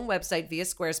create my own website via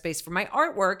Squarespace for my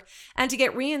artwork and to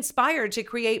get re-inspired to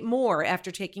create more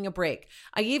after taking a break.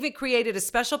 I even created a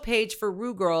special page for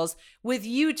Rue Girls with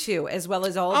you two, as well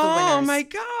as all of the winners. Oh, my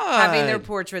God. Having their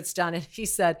portraits done. And he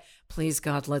said, please,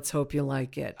 God, let's hope you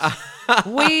like it.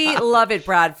 We love it,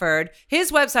 Bradford.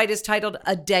 His website is titled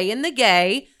A Day in the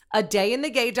Gay,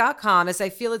 adayinthegay.com, as I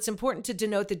feel it's important to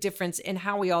denote the difference in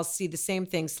how we all see the same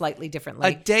thing slightly differently.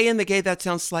 A day in the gay, that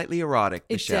sounds slightly erotic,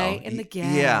 A Michelle. day in the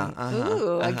gay. Yeah.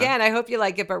 Ooh, again, I hope you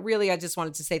like it, but really, I just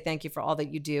wanted to say thank you for all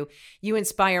that you do. You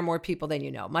inspire more people than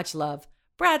you know. Much love,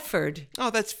 Bradford.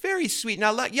 Oh, that's very sweet.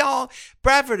 Now, y'all,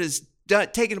 Bradford is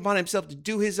taken upon himself to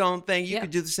do his own thing. You Yeah.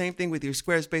 could do the same thing with your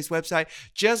Squarespace website.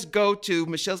 Just go to,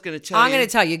 Michelle's going to tell you. I'm going to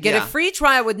tell you, get a free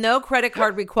trial with no credit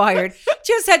card required.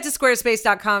 Just head to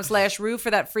squarespace.com/Rue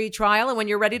for that free trial. And when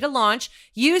you're ready to launch,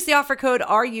 use the offer code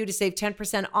RU to save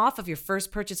 10% off of your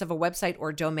first purchase of a website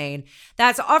or domain.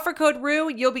 That's offer code RU.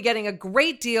 You'll be getting a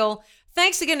great deal.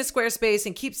 Thanks again to Squarespace,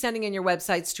 and keep sending in your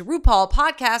websites to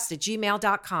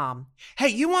RuPaulPodcast@gmail.com. Hey,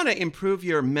 you want to improve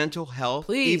your mental health?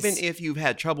 Please. Even if you've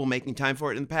had trouble making time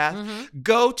for it in the past?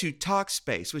 Go to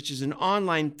Talkspace, which is an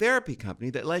online therapy company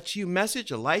that lets you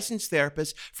message a licensed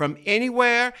therapist from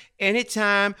anywhere,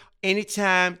 anytime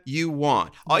you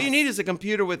want. All you need is a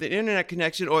computer with an internet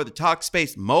connection or the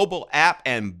Talkspace mobile app,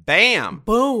 and bam.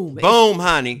 Boom. Boom,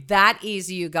 honey. That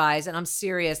easy, you guys. And I'm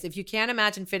serious. If you can't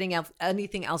imagine fitting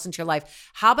anything else into your life,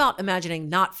 how about imagining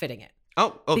not fitting it?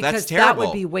 Oh, Because that's terrible. that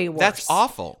would be way worse. That's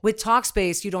awful. With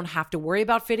Talkspace, you don't have to worry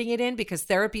about fitting it in because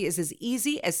therapy is as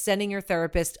easy as sending your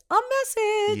therapist a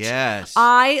message. Yes.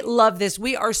 I love this.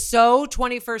 We are so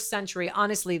 21st century.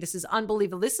 Honestly, this is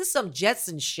unbelievable. This is some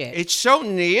Jetson shit. It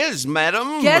certainly is,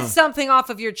 madam. Get something off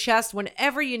of your chest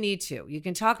whenever you need to. You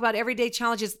can talk about everyday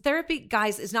challenges. Therapy,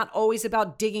 guys, is not always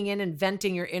about digging in and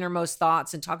venting your innermost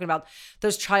thoughts and talking about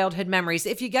those childhood memories.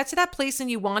 If you get to that place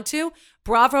and you want to,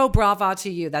 bravo to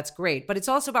you. That's great. great, but it's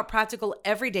also about practical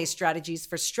everyday strategies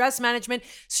for stress management,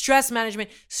 stress management,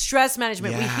 stress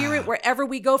management. We hear it wherever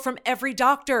we go from every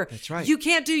doctor. That's right. You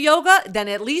can't do yoga? Then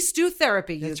at least do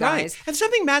therapy, you That's guys. right. And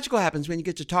something magical happens when you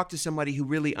get to talk to somebody who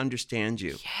really understands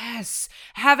you. Yes.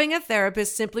 Having a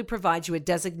therapist simply provides you a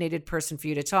designated person for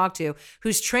you to talk to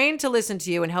who's trained to listen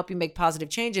to you and help you make positive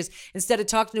changes instead of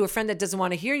talking to a friend that doesn't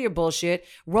want to hear your bullshit,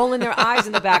 rolling their eyes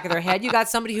in the back of their head. You got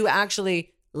somebody who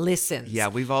actually listens. Yeah,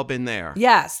 we've all been there.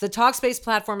 Yes, the Talkspace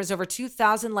platform has over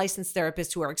 2,000 licensed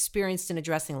therapists who are experienced in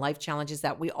addressing life challenges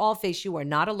that we all face. You are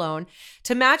not alone.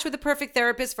 To match with the perfect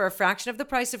therapist for a fraction of the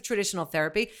price of traditional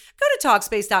therapy, go to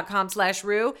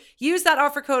Talkspace.com/Rue. Use that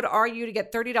offer code RU to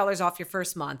get $30 off your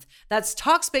first month. That's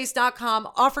Talkspace.com,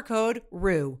 offer code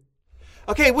RUE.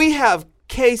 Okay, we have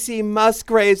Kacey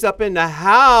Musgraves up in the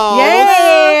house.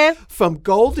 Yeah. From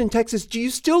Golden, Texas. Do you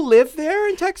still live there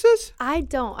in Texas? I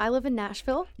don't. I live in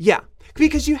Nashville. Yeah,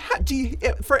 because you had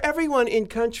for everyone in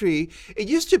country, it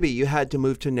used to be you had to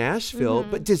move to Nashville,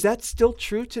 but is that still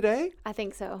true today? I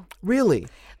think so. Really?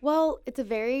 Well, it's a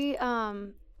very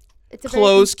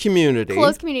Closed community.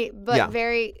 close community, but Yeah.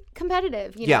 very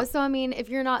competitive. You Yeah. know, so I mean, if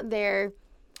you're not there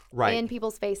Right. in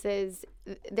people's faces,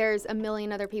 there's a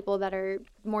million other people that are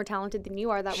more talented than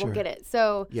you are that Sure. will get it.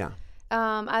 So Yeah.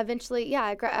 I eventually,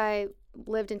 I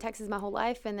lived in Texas my whole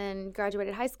life, and then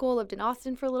graduated high school, lived in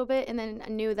Austin for a little bit, and then I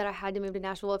knew that I had to move to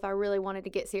Nashville if I really wanted to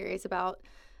get serious about,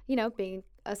 being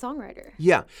a songwriter.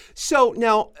 Yeah. So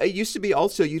now it used to be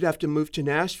also you'd have to move to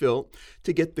Nashville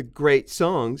to get the great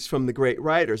songs from the great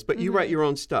writers, but you write your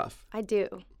own stuff. I do.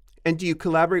 And do you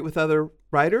collaborate with other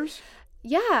writers?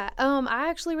 Yeah, I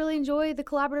actually really enjoy the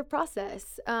collaborative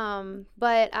process,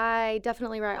 but I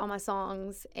definitely write all my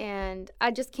songs, and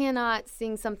I just cannot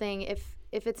sing something if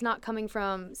it's not coming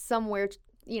from somewhere,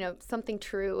 something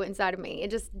true inside of me.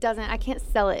 It just doesn't. I can't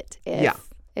sell it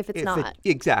if it's not.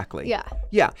 Exactly. Yeah.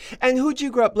 Yeah. And who'd you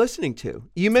grow up listening to?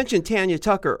 You mentioned Tanya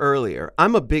Tucker earlier.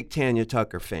 I'm a big Tanya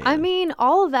Tucker fan. I mean,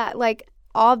 all of that, like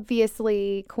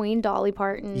obviously Queen, Dolly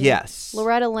Parton, Yes.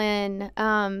 Loretta Lynn,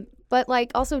 but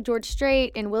like also George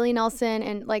Strait and Willie Nelson,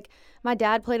 and like my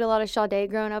dad played a lot of Sade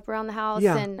growing up around the house,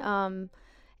 Yeah.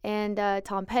 and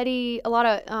Tom Petty, a lot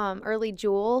of early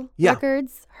Jewel Yeah.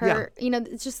 records.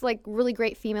 It's just like really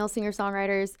great female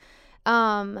singer-songwriters.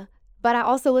 But I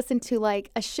also listened to like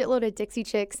a shitload of Dixie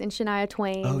Chicks and Shania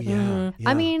Twain. Oh, yeah.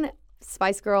 I mean,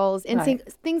 Spice Girls and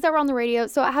things that were on the radio.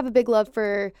 So I have a big love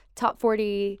for top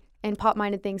 40 and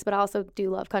pop-minded things, but I also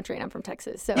do love country, and I'm from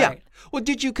Texas. So Yeah. Well,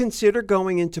 did you consider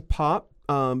going into pop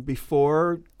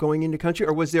before going into country,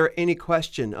 or was there any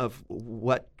question of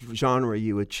what genre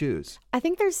you would choose? I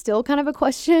think there's still kind of a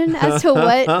question as to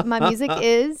what my music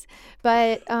is,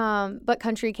 but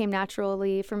country came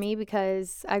naturally for me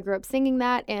because I grew up singing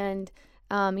that, and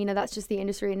that's just the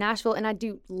industry in Nashville, and I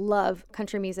do love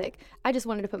country music. I just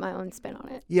wanted to put my own spin on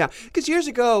it. Yeah, because years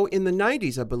ago in the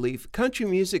 90s, I believe, country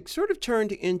music sort of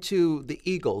turned into the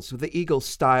Eagles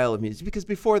style of music, because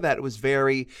before that it was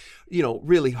very,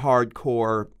 really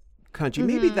hardcore country.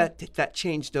 Maybe that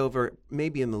changed over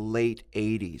maybe in the late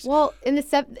 80s. Well, in the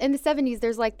 70s,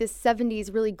 there's like this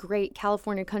 70s really great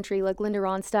California country, like Linda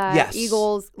Ronstadt, Yes.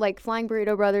 Eagles, like Flying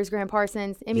Burrito Brothers, Graham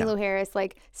Parsons, Emmylou Harris,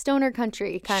 like stoner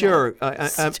country kind of. Sure.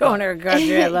 Stoner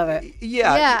country, I love it.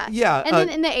 Yeah. And then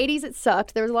in the 80s, it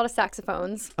sucked. There was a lot of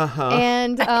saxophones. Uh-huh.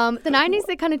 And the 90s,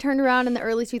 they kind of turned around. In the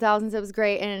early 2000s, it was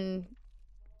great. And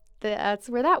that's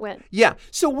where that went. Yeah.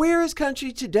 So where is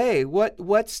country today?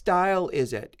 What style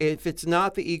is it? If it's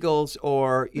not the Eagles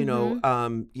or the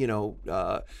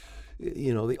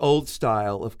old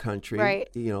style of country,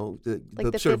 Right. the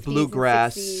Like the sort of 50s and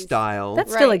bluegrass 60s. style. That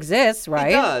still exists, right?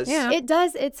 It does. Yeah. It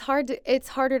does. It's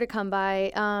harder to come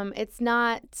by. It's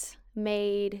not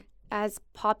made as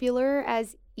popular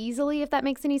as easily, if that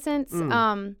makes any sense.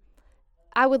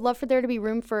 I would love for there to be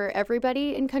room for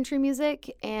everybody in country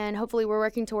music, and hopefully we're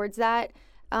working towards that.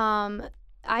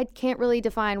 I can't really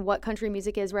define what country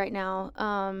music is right now,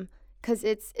 because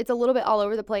it's a little bit all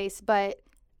over the place, but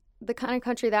the kind of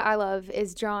country that I love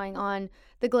is drawing on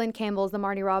the Glenn Campbells, the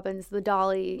Marty Robbins, the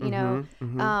Dolly,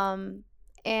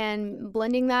 and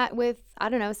blending that with, I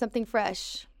don't know, something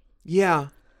fresh. Yeah.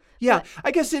 Yeah, I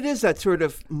guess it is that sort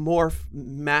of more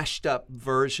mashed up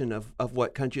version of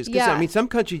what country is. Because, Yeah. I mean, some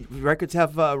country records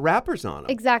have rappers on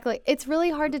them. Exactly. It's really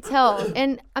hard to tell.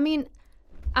 And I mean,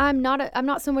 I'm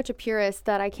not so much a purist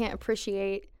that I can't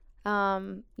appreciate,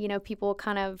 people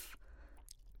kind of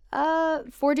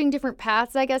forging different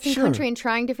paths, I guess, in Sure. country and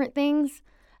trying different things.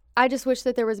 I just wish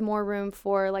that there was more room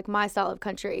for like my style of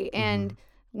country. And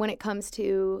when it comes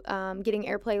to getting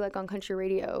airplay like on country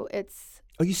radio, it's,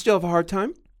 Oh, you still have a hard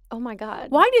time? oh my God.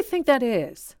 Why do you think that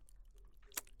is?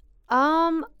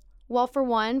 Well, for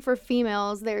one, for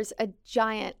females, there's a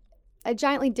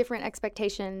giantly different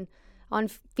expectation on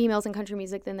females in country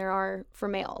music than there are for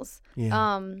males.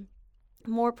 Yeah.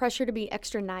 More pressure to be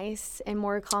extra nice and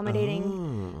more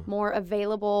accommodating, more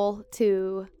available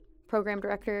to program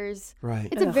directors. Right.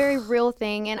 It's a very real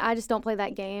thing, and I just don't play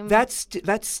that game. That's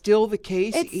still the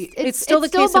case. It's still the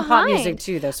case in pop music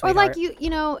too, though, Or sweetheart.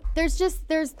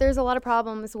 like there's a lot of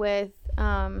problems with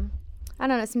I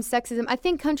don't know, some sexism. I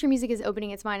think country music is opening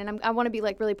its mind, and I want to be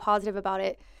like really positive about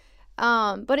it.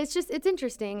 But it's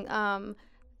interesting.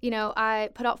 I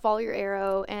put out Follow Your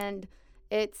Arrow, and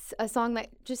it's a song that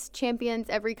just champions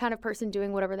every kind of person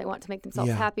doing whatever they want to make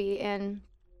themselves happy. And,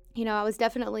 I was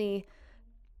definitely,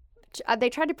 they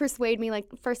tried to persuade me, like,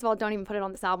 first of all, don't even put it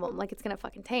on this album. Like, it's going to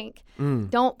fucking tank.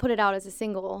 Don't put it out as a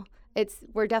single.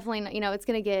 We're definitely, it's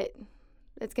going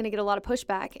to get a lot of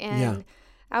pushback. And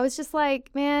I was just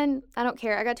like, man, I don't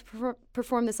care. I got to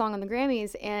perform the song on the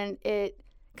Grammys, and it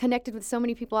connected with so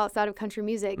many people outside of country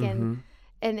music. And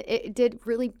it did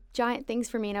really giant things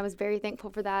for me, and I was very thankful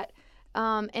for that.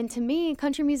 And to me,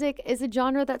 country music is a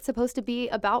genre that's supposed to be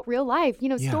about real life,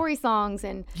 story songs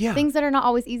and things that are not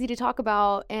always easy to talk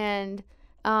about. And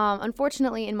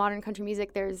unfortunately, in modern country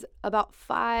music, there's about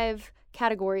 5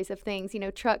 categories of things,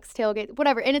 trucks, tailgates,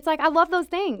 whatever. And it's like, I love those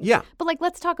things. Yeah. But like,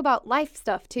 let's talk about life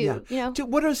stuff too,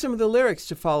 What are some of the lyrics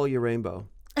to Follow Your Rainbow?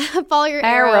 Follow your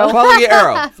arrow. Follow your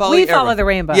arrow. Follow We your follow arrow. the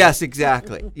rainbow. Yes,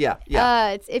 exactly. Yeah.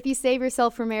 It's if you save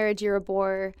yourself for marriage, you're a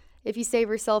bore. If you save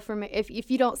yourself from if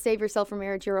you don't save yourself for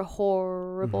marriage, you're a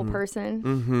horrible person.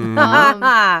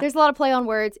 There's a lot of play on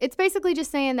words. It's basically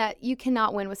just saying that you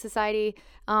cannot win with society.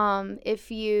 If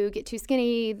you get too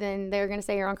skinny, then they're gonna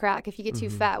say you're on crack. If you get too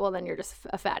fat, well, then you're just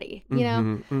a fatty.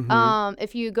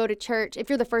 If you go to church, if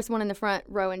you're the first one in the front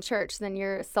row in church, then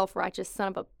you're a self-righteous son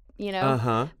of a.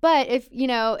 But if you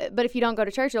don't go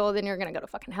to church, well, then you're gonna go to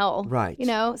fucking hell. Right.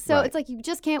 So Right. it's like you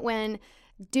just can't win.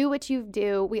 Do what you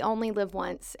do. We only live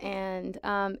once. And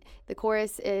the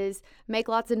chorus is make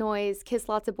lots of noise, kiss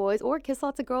lots of boys, or kiss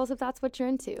lots of girls if that's what you're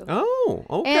into. Oh,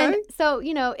 okay. And so,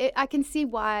 I can see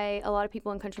why a lot of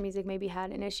people in country music maybe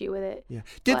had an issue with it. Yeah.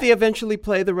 Did they eventually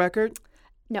play the record?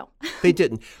 No. They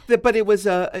didn't. But it was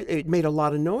it made a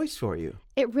lot of noise for you.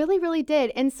 It really, really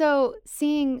did. And so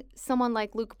seeing someone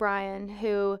like Luke Bryan,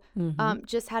 who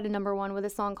just had a #1 with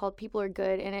a song called People Are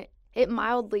Good, and it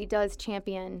mildly does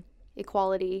champion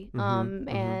equality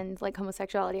and like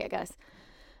homosexuality, I guess.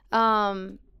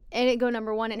 And it go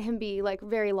 #1 and him be like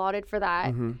very lauded for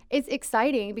that. It's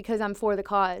exciting because I'm for the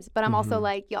cause, but I'm also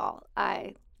like, y'all,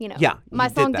 my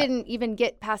song didn't even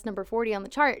get past number 40 on the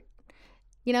chart.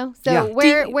 So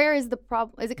where is the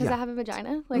problem? Is it because I have a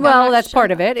vagina? Like, Well, that's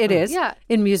part of it. It is. Yeah.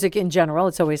 In music in general,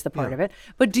 it's always the part of it.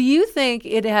 But do you think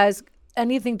it has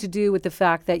anything to do with the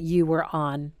fact that you were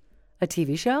on a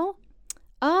TV show?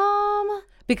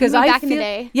 Because back in the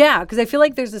day? Yeah, because I feel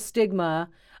like there's a stigma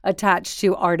attached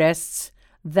to artists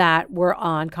that were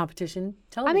on competition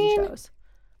television shows.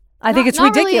 I think it's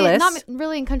ridiculous. Not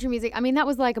really in country music. I mean, that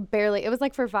was like it was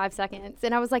like for 5 seconds.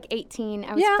 And I was like 18.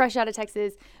 I was fresh out of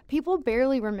Texas. People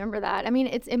barely remember that. I mean,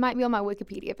 it might be on my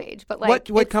Wikipedia page, but like.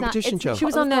 What competition show? She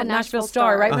was on that Nashville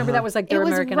Star, right? Remember that was like their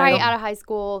American It was right Idol? out of high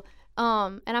school.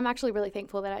 And I'm actually really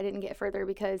thankful that I didn't get further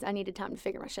because I needed time to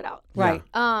figure my shit out. Right.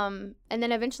 And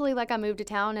then eventually, like, I moved to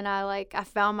town and I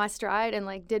found my stride and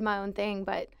like did my own thing.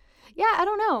 But yeah, I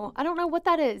don't know. I don't know what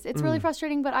that is. It's really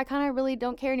frustrating, but I kind of really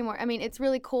don't care anymore. I mean, it's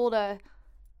really cool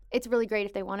it's really great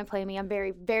if they want to play me. I'm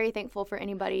very, very thankful for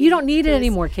anybody. You don't need it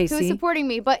anymore, Kacey. Who is supporting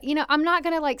me. But, I'm not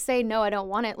going to like say, no, I don't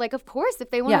want it. Like, of course, if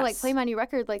they want to like play my new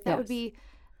record, like that would be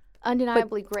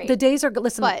undeniably great. The days are,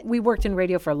 listen, we worked in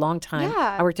radio for a long time.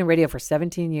 Yeah. I worked in radio for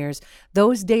 17 years.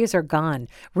 Those days are gone.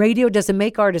 Radio doesn't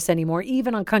make artists anymore,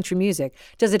 even on country music.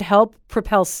 Does it help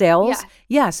propel sales? Yeah.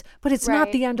 Yes, but it's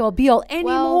not the end all be all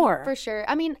anymore. Well, for sure.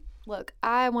 I mean, look,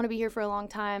 I want to be here for a long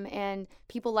time and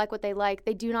people like what they like.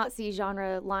 They do not see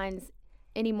genre lines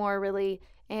anymore, really.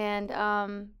 And I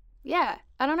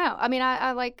don't know. I mean,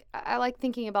 I like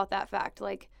thinking about that fact.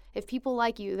 Like, if people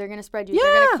like you, they're going to spread you.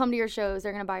 They're going to come to your shows.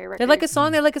 They're going to buy your record. They like a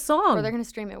song, or they're going to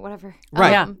stream it, whatever.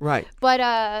 Right, right. But,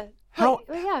 How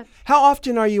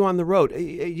often are you on the road?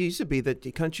 It used to be that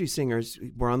the country singers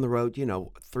were on the road,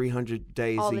 300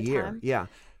 days all a the year. time. Yeah.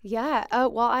 Yeah.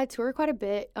 Well, I tour quite a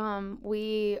bit.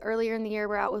 We earlier in the year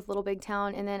were out with Little Big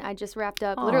Town, and then I just wrapped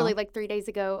up literally like 3 days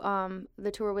ago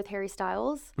the tour with Harry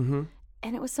Styles.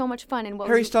 And it was so much fun. And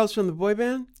Harry Styles from the boy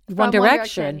band? One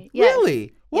Direction. Yes.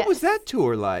 Really? What Yes. was that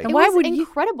tour like? It was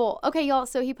incredible. Okay, y'all.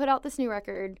 So he put out this new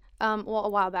record, a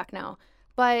while back now,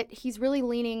 but he's really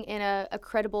leaning in a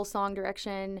credible song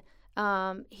direction.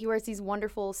 He wears these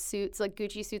wonderful suits, like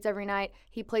Gucci suits every night.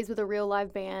 He plays with a real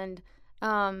live band.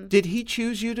 Did he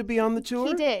choose you to be on the tour?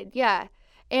 He did, yeah.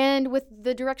 And with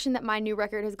the direction that my new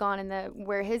record has gone and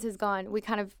where his has gone, we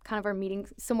kind of are meeting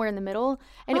somewhere in the middle.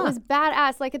 And it was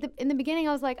badass. Like in the beginning,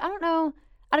 I was like, I don't know.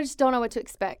 I just don't know what to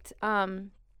expect.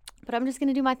 But I'm just going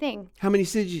to do my thing. How many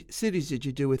cities did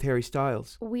you do with Harry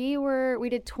Styles? We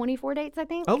did 24 dates, I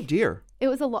think. Oh, dear. It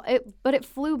was a lot, but it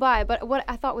flew by. But what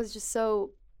I thought was just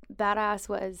so badass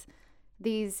was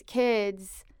these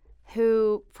kids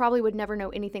who probably would never know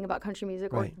anything about country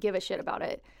music or give a shit about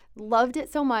it. Loved it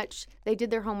so much. They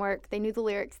did their homework. They knew the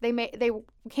lyrics. They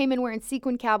came in wearing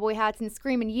sequin cowboy hats and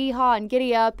screaming yeehaw and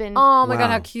giddy up. And Oh my God,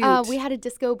 how cute. we had a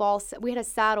disco ball. We had a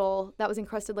saddle that was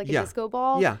encrusted like a disco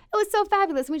ball. Yeah. It was so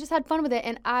fabulous. We just had fun with it.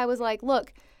 And I was like,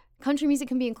 look, country music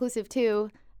can be inclusive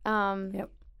too.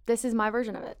 This is my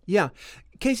version of it. Yeah.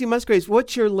 Kacey Musgraves,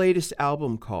 what's your latest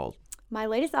album called? My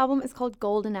latest album is called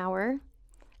Golden Hour.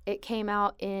 It came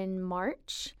out in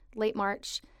March, late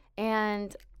March,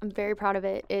 and I'm very proud of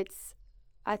it. It's,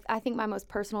 I think, my most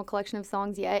personal collection of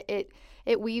songs yet.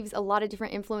 It weaves a lot of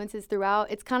different influences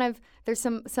throughout. It's kind of, there's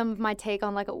some of my take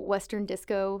on like a Western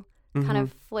disco kind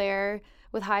of flair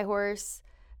with High Horse.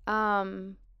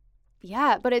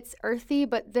 Yeah, but it's earthy,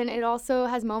 but then it also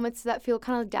has moments that feel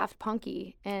kind of Daft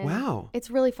Punky. And Wow. it's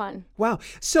really fun. Wow.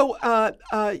 So,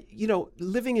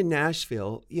 living in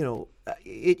Nashville,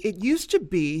 it used to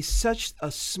be such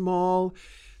a small,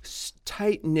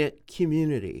 tight-knit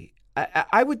community.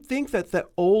 I would think that the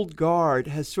old guard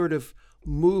has sort of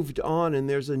moved on, and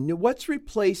there's a new. What's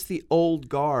replaced the old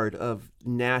guard of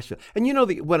Nashville? And you know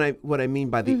what I mean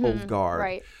by the old guard,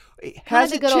 Right. Has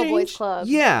the it good old changed? boys club.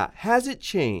 Yeah. Has it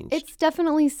changed? It's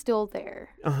definitely still there,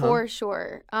 for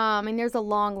sure. And there's a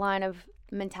long line of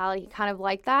mentality kind of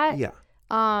like that. Yeah.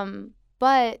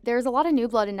 But there's a lot of new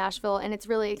blood in Nashville, and it's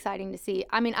really exciting to see.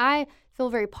 I mean, I feel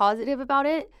very positive about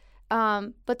it,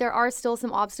 but there are still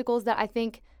some obstacles that I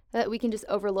think that we can just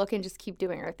overlook and just keep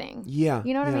doing our thing. Yeah.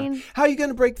 You know what I mean? How are you going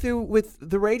to break through with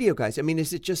the radio guys? I mean,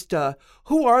 is it just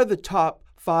who are the top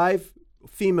 5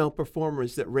 female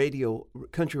performers that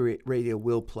country radio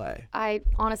will play? I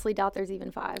honestly doubt there's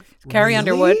even 5. Carrie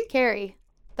Underwood. Carrie.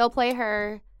 They'll play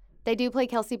her. They do play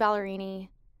Kelsey Ballerini.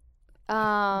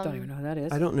 Don't even know who that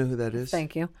is. I don't know who that is.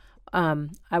 Thank you.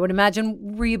 I would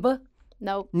imagine Reba.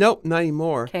 Nope. Nope, not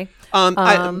anymore. Okay.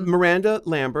 Miranda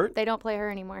Lambert. They don't play her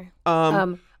anymore.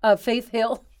 Faith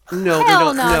Hill. No,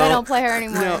 Hell no, they don't play her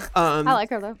anymore. No, I like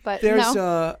her though, but there's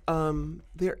no.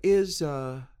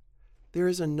 there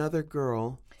is another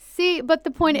girl. See, but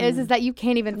the point is that you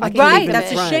can't even fucking Right, think of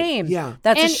that's it. a shame. Yeah.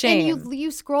 That's a shame. And you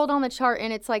scroll down the chart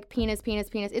and it's like penis, penis,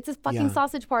 penis. It's a fucking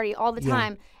sausage party all the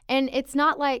time. And it's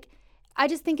not like, I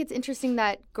just think it's interesting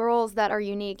that girls that are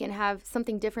unique and have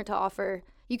something different to offer,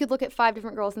 you could look at 5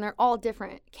 different girls and they're all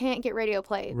different, can't get radio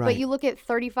play. Right. But you look at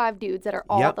 35 dudes that are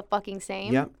all the fucking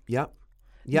same. Yep.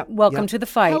 Welcome to the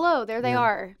fight. Hello, there they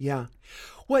are. Yeah.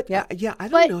 What? Yeah. I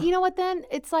don't But know. you know what then?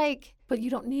 It's like, But you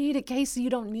don't need it, Kacey. You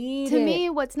don't need to it. me,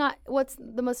 what's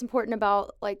the most important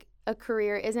about like a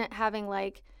career isn't having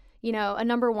like, a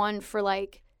number 1 for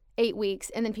like 8 weeks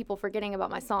and then people forgetting about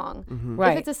my song.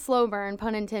 Right. If it's a slow burn,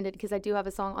 pun intended, because I do have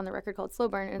a song on the record called Slow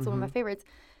Burn and it's one of my favorites.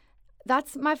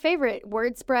 That's my favorite.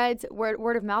 Word spreads,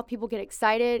 word of mouth, people get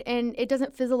excited and it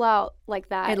doesn't fizzle out like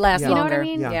that. It lasts You know what I longer.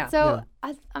 mean? Yeah. So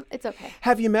it's okay.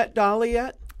 Have you met Dolly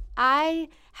yet? I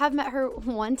have met her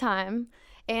one time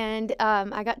and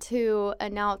I got to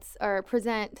announce or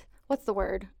present, what's the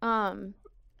word?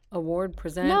 Award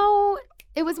present. No,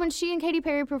 it was when she and Katy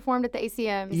Perry performed at the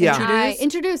ACM. Yeah. I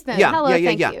introduced them. Yeah. Hello, yeah.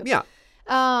 thank you. Yeah.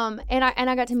 And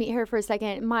I got to meet her for a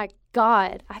second. My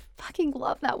God, I fucking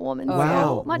love that woman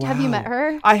Wow. so much. Have you met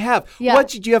her? I have. Yeah.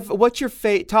 What's your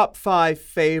top 5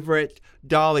 favorite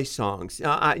Dolly songs?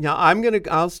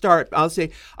 I'll start. I'll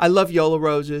say I love Yola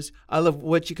Roses. I love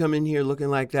What You Come In Here Looking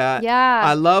Like That. Yeah.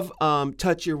 I love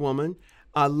Touch Your Woman.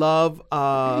 I love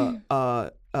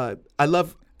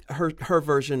her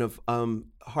version of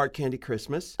Hard Candy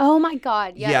Christmas. Oh my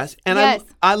God, yes. And yes.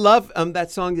 I love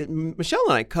that song that Michelle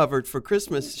and I covered for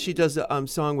Christmas. She does a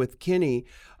song with Kenny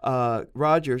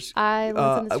Rogers I listen to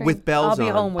the string. with bells I'll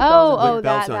be on. home with Oh, bells on. With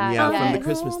bells that, on, that, yeah, from yes. the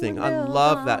Christmas thing. I bells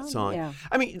love that on. song. Yeah.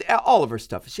 I mean, all of her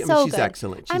stuff. She's So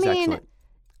excellent. good. She's excellent.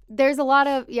 There's a lot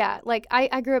of, like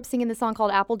I grew up singing the song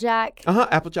called Applejack.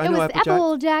 Applejack. I It know was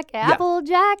Applejack.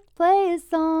 Applejack, play a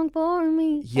song for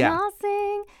me. Yeah. And I'll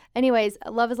sing. Anyways,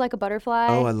 Love is Like a Butterfly.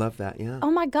 Oh, I love that. Yeah. Oh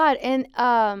my God. And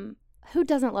who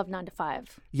doesn't love 9 to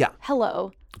 5? Yeah.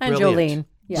 Hello. And Brilliant. Jolene.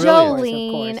 Yeah,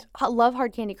 Jolene. of course. Love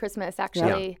Hard Candy Christmas,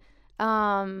 actually.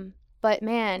 But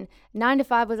man, 9 to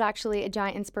 5 was actually a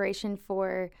giant inspiration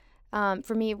for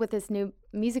for me with this new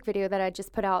music video that I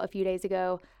just put out a few days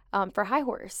ago for High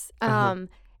Horse. And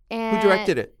Who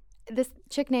directed it? This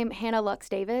chick named Hannah Lux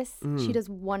Davis. She does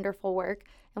wonderful work,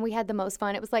 and we had the most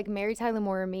fun. It was like Mary Tyler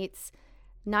Moore meets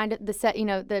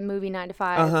the movie 9 to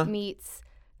 5 meets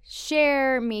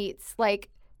Cher meets like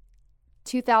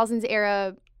 2000s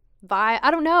era vibe.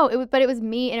 I don't know. But it was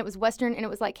me, and it was Western, and it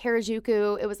was like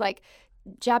Harajuku. It was like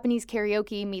Japanese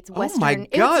karaoke meets Western. Oh my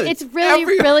God! It's really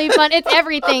really fun. It's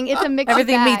everything. It's a mix.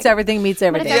 Everything bag. meets everything meets But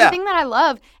everything. it's everything that I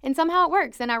love, and somehow it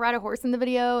works. And I ride a horse in the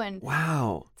video, and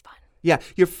Wow. it's fun. Yeah,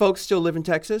 your folks still live in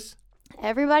Texas?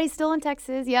 Everybody's still in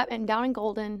Texas. Yep, and down in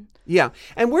Golden. Yeah.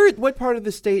 And what part of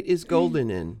the state is Golden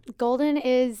in? Golden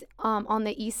is on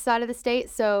the east side of the state,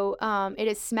 so it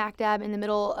is smack dab in the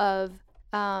middle of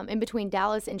in between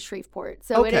Dallas and Shreveport.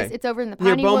 So Okay. it's over in the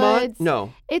Near Piney Beaumont? Woods.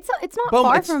 No. It's not Beaumont,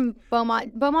 far it's- from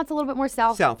Beaumont. Beaumont's a little bit more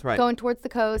south. South, right. Going towards the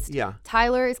coast. Yeah.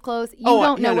 Tyler is close. You Oh,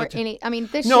 don't yeah, I know know where any. I mean,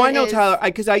 this. No, shit I know is, Tyler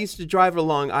because I used to drive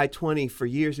along I-20 for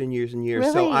years and years and years.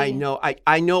 So I Really? know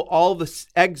I know all the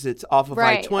exits off of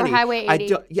Right, I-20. or Highway I 80.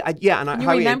 do, yeah, and You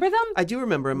Highway remember 80. them? I do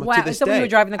remember them Wow, to this so when day. you were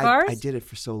driving the cars? I did it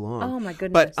for so long. Oh, my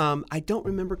goodness. But I don't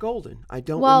remember Golden. I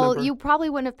don't Well, remember. you probably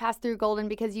wouldn't have passed through Golden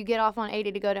because you get off on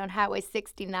 80 to go down Highway 69.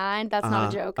 That's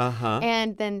not a joke.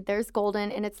 And then there's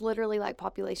Golden, and it's literally like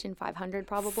population 500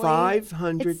 probably.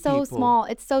 500 It's so people. small.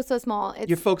 It's so small. It's,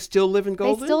 Your folks still live in they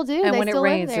Golden? still do. And they when it still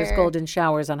live rains, there's there. golden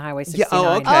showers on Highway Yeah. 69.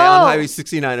 Oh, okay. Oh. On Highway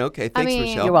 69. Okay. Thanks, mean-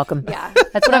 Michelle. You're welcome. Yeah.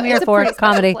 That's what I'm here It's a for, pretty special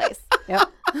comedy. place. Yep.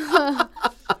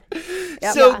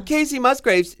 So, Yeah. Kacey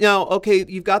Musgraves, now, okay,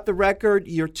 you've got the record,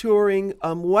 you're touring.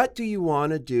 What do you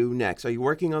want to do next? Are you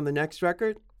working on the next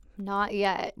record? Not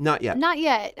yet. Not yet. Not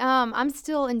yet. I'm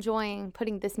still enjoying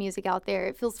putting this music out there.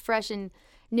 It feels fresh and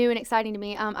new and exciting to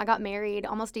me. I got married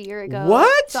almost a year ago.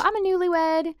 What? So I'm a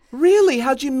newlywed. Really?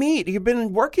 How'd you meet? You've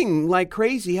been working like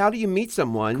crazy. How do you meet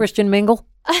someone? Christian Mingle.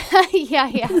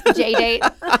 yeah. J-date.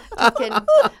 Just kidding.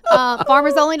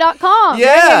 Farmersonly.com.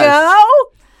 Yes.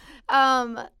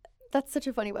 That's such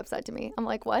a funny website to me. I'm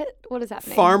like, what? What is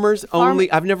happening? Farmers only.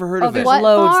 I've never heard of it. there's What?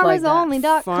 loads like that.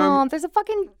 Farmersonly.com. Farm- There's a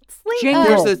fucking Jingle.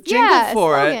 There's a jingle yeah,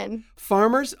 for slogan. it.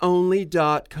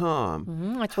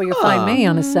 Farmersonly.com. That's where you'll find me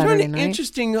on a Saturday Kind of night.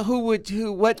 interesting.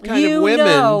 What kind of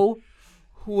women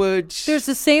would? There's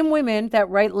the same women that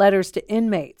write letters to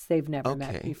inmates they've never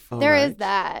met Okay. before. all There is right.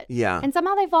 that. Yeah. And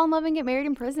somehow they fall in love and get married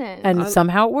in prison. And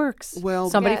somehow it works. well,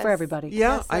 somebody for Yes. everybody.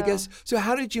 Yeah, I so. guess. So,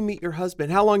 how did you meet your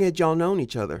husband? How long had y'all known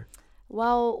each other?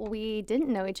 Well, we didn't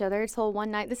know each other till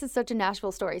one night. This is such a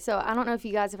Nashville story. So I don't know if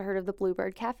you guys have heard of the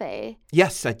Bluebird Cafe.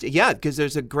 Yes, yeah, because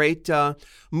there's a great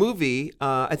movie.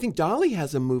 I think Dolly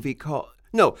has a movie called.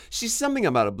 No, she's something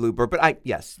about a bluebird, but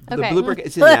yes, the Okay. bluebird.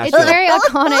 It's in Nashville. It's very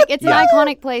iconic. It's Yeah. an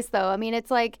iconic place, though. I mean,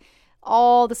 it's like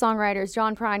all the songwriters,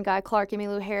 John Prine, Guy Clark,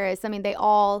 Emmylou Harris. I mean, they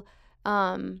all,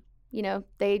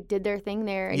 they did their thing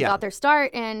there and Yeah. got their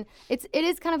start. And it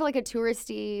is kind of like a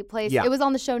touristy place. Yeah. It was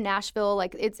on the show Nashville.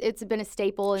 Like it's been a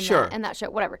staple in Sure. that show,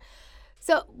 whatever.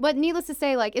 So, but needless to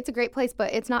say, like it's a great place,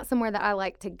 but it's not somewhere that I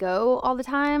like to go all the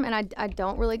time, and I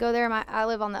don't really go there. I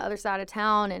live on the other side of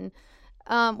town, and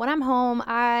when I'm home,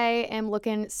 I am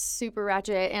looking super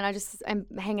ratchet, and I'm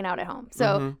hanging out at home.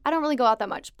 So I don't really go out that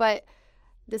much. But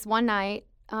this one night,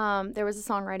 there was a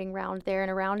songwriting round there, and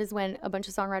a round is when a bunch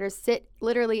of songwriters sit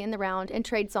literally in the round and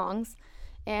trade songs,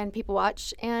 and people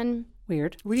watch. And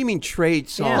Weird. What do you mean trade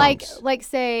songs? like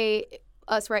say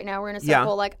us right now, we're in a Yeah.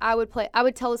 circle. Like I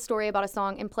would tell a story about a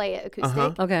song and play it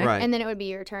acoustic. Okay. Right. And then it would be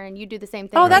your turn. You do the same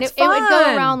thing. Oh, And that's it would go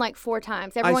fun. around like 4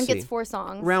 times. Everyone gets see. 4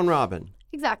 songs. Round robin.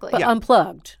 Exactly. But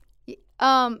unplugged.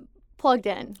 Plugged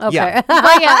in. Okay. Yeah.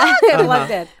 But yeah.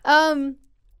 Plugged in.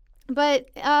 But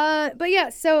yeah,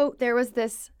 so there was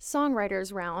this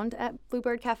songwriters round at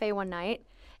Bluebird Cafe one night,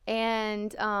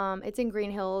 and it's in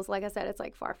Green Hills. Like I said, it's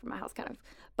like far from my house, kind of.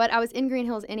 But I was in Green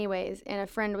Hills anyways, and a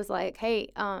friend was like, "Hey,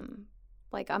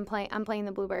 like I'm playing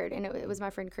the Bluebird," and it was my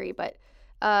friend Cree, but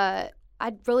I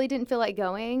really didn't feel like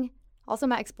going. Also,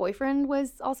 my ex-boyfriend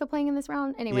was also playing in this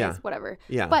round. Anyways, Yeah. whatever.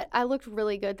 Yeah. But I looked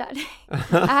really good that day.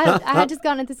 I had just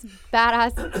gotten at this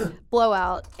badass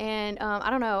blowout, and I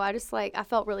don't know. I just I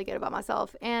felt really good about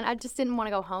myself, and I just didn't want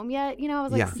to go home yet. You know, I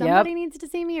was like, Yeah. somebody needs to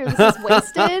see me, or this is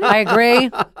wasted. I agree.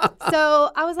 So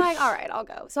I was like, all right, I'll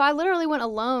go. So I literally went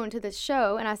alone to this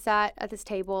show, and I sat at this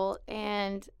table,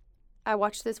 and I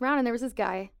watched this round, and there was this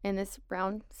guy in this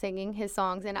round singing his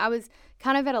songs, and I was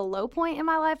kind of at a low point in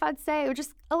my life, I'd say, or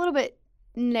just a little bit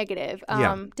negative.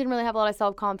 Yeah. Didn't really have a lot of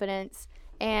self-confidence,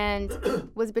 and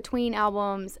was between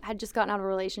albums, had just gotten out of a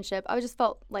relationship. I just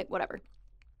felt like whatever.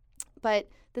 But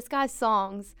this guy's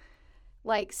songs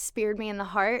speared me in the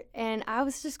heart, and I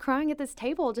was just crying at this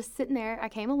table, just sitting there. I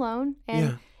came alone,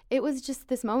 and it was just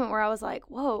this moment where I was like,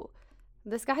 whoa,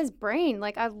 this guy's brain.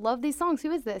 Like, I love these songs.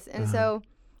 Who is this? And so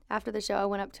after the show, I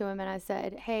went up to him and I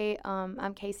said, hey,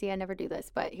 I'm Kacey. I never do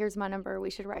this, but here's my number. We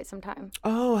should write sometime.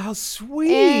 Oh, how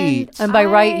sweet. And by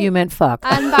right, you meant fuck.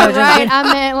 And by right, I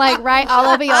meant like right all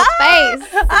over your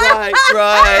face. Right.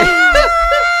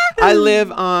 I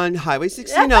live on Highway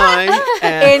 69.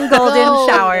 And In Golden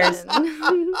Showers.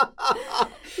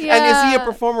 Yeah. And is he a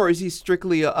performer or is he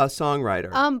strictly a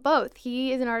songwriter? Both.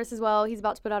 He is an artist as well. He's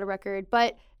about to put out a record,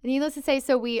 but needless to say,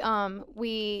 so we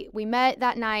met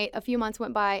that night. A few months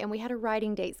went by, and we had a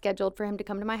writing date scheduled for him to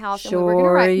come to my house, and we were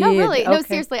gonna write. No, really, no,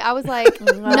 seriously. I was like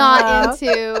not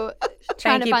into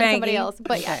trying to find somebody else,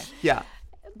 but yeah. Yeah.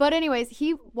 But anyways,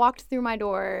 he walked through my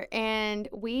door, and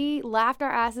we laughed our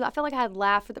asses. I felt like I had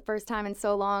laughed for the first time in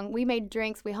so long. We made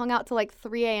drinks. We hung out till like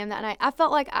 3 a.m. that night. I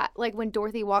felt like when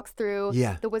Dorothy walks through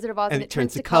The Wizard of Oz and it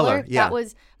turns to color. Yeah. That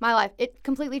was my life. It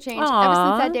completely changed. Aww. Ever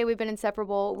since that day, we've been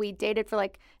inseparable. We dated for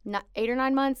like 8 or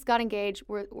 9 months, got engaged.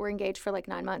 We're engaged for like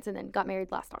 9 months, and then got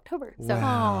married last October. So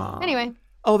anyway.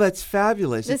 Oh, that's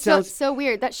fabulous. This sounds so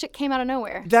weird. That shit came out of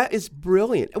nowhere. That is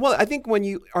brilliant. Well, I think when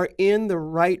you are in the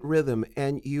right rhythm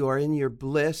and you are in your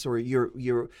bliss or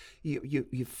you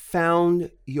found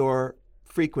your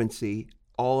frequency,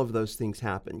 all of those things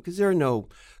happen because there are no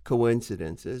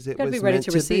coincidences. It Gotta was be ready meant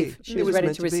to receive. Be. She It was ready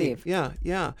meant to receive. Be.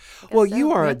 Yeah. Well, so,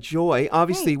 you are yeah. a joy.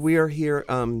 Obviously, Thanks. we are here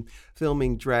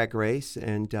filming Drag Race,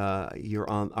 and you're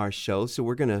on our show, so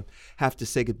we're gonna have to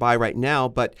say goodbye right now.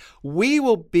 But we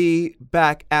will be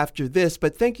back after this.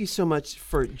 But thank you so much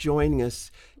for joining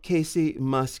us, Kacey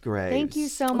Musgraves. Thank you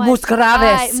so much.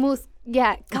 Musgraves.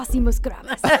 Kacey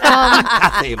Musgraves.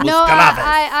 Kacey No, Musgraves.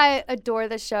 I adore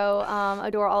the show,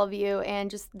 adore all of you,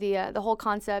 and just the whole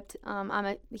concept. I'm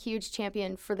a huge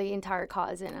champion for the entire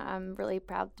cause, and I'm really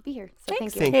proud to be here. So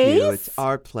thank you. Thank you. It's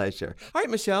our pleasure. All right,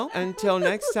 Michelle. Until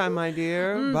next time, my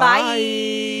dear. Bye.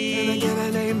 Can I get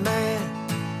an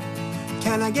amen?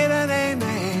 Can I get an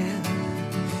amen?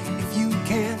 If you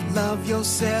can't love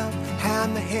yourself, how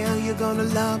in the hell you gonna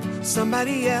love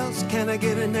somebody else? Can I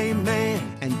get an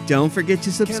amen? And don't forget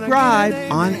to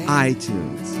subscribe on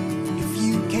iTunes. If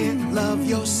you can't love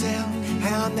yourself,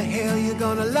 how in the hell you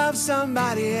gonna love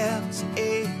somebody else?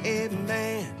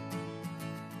 Amen.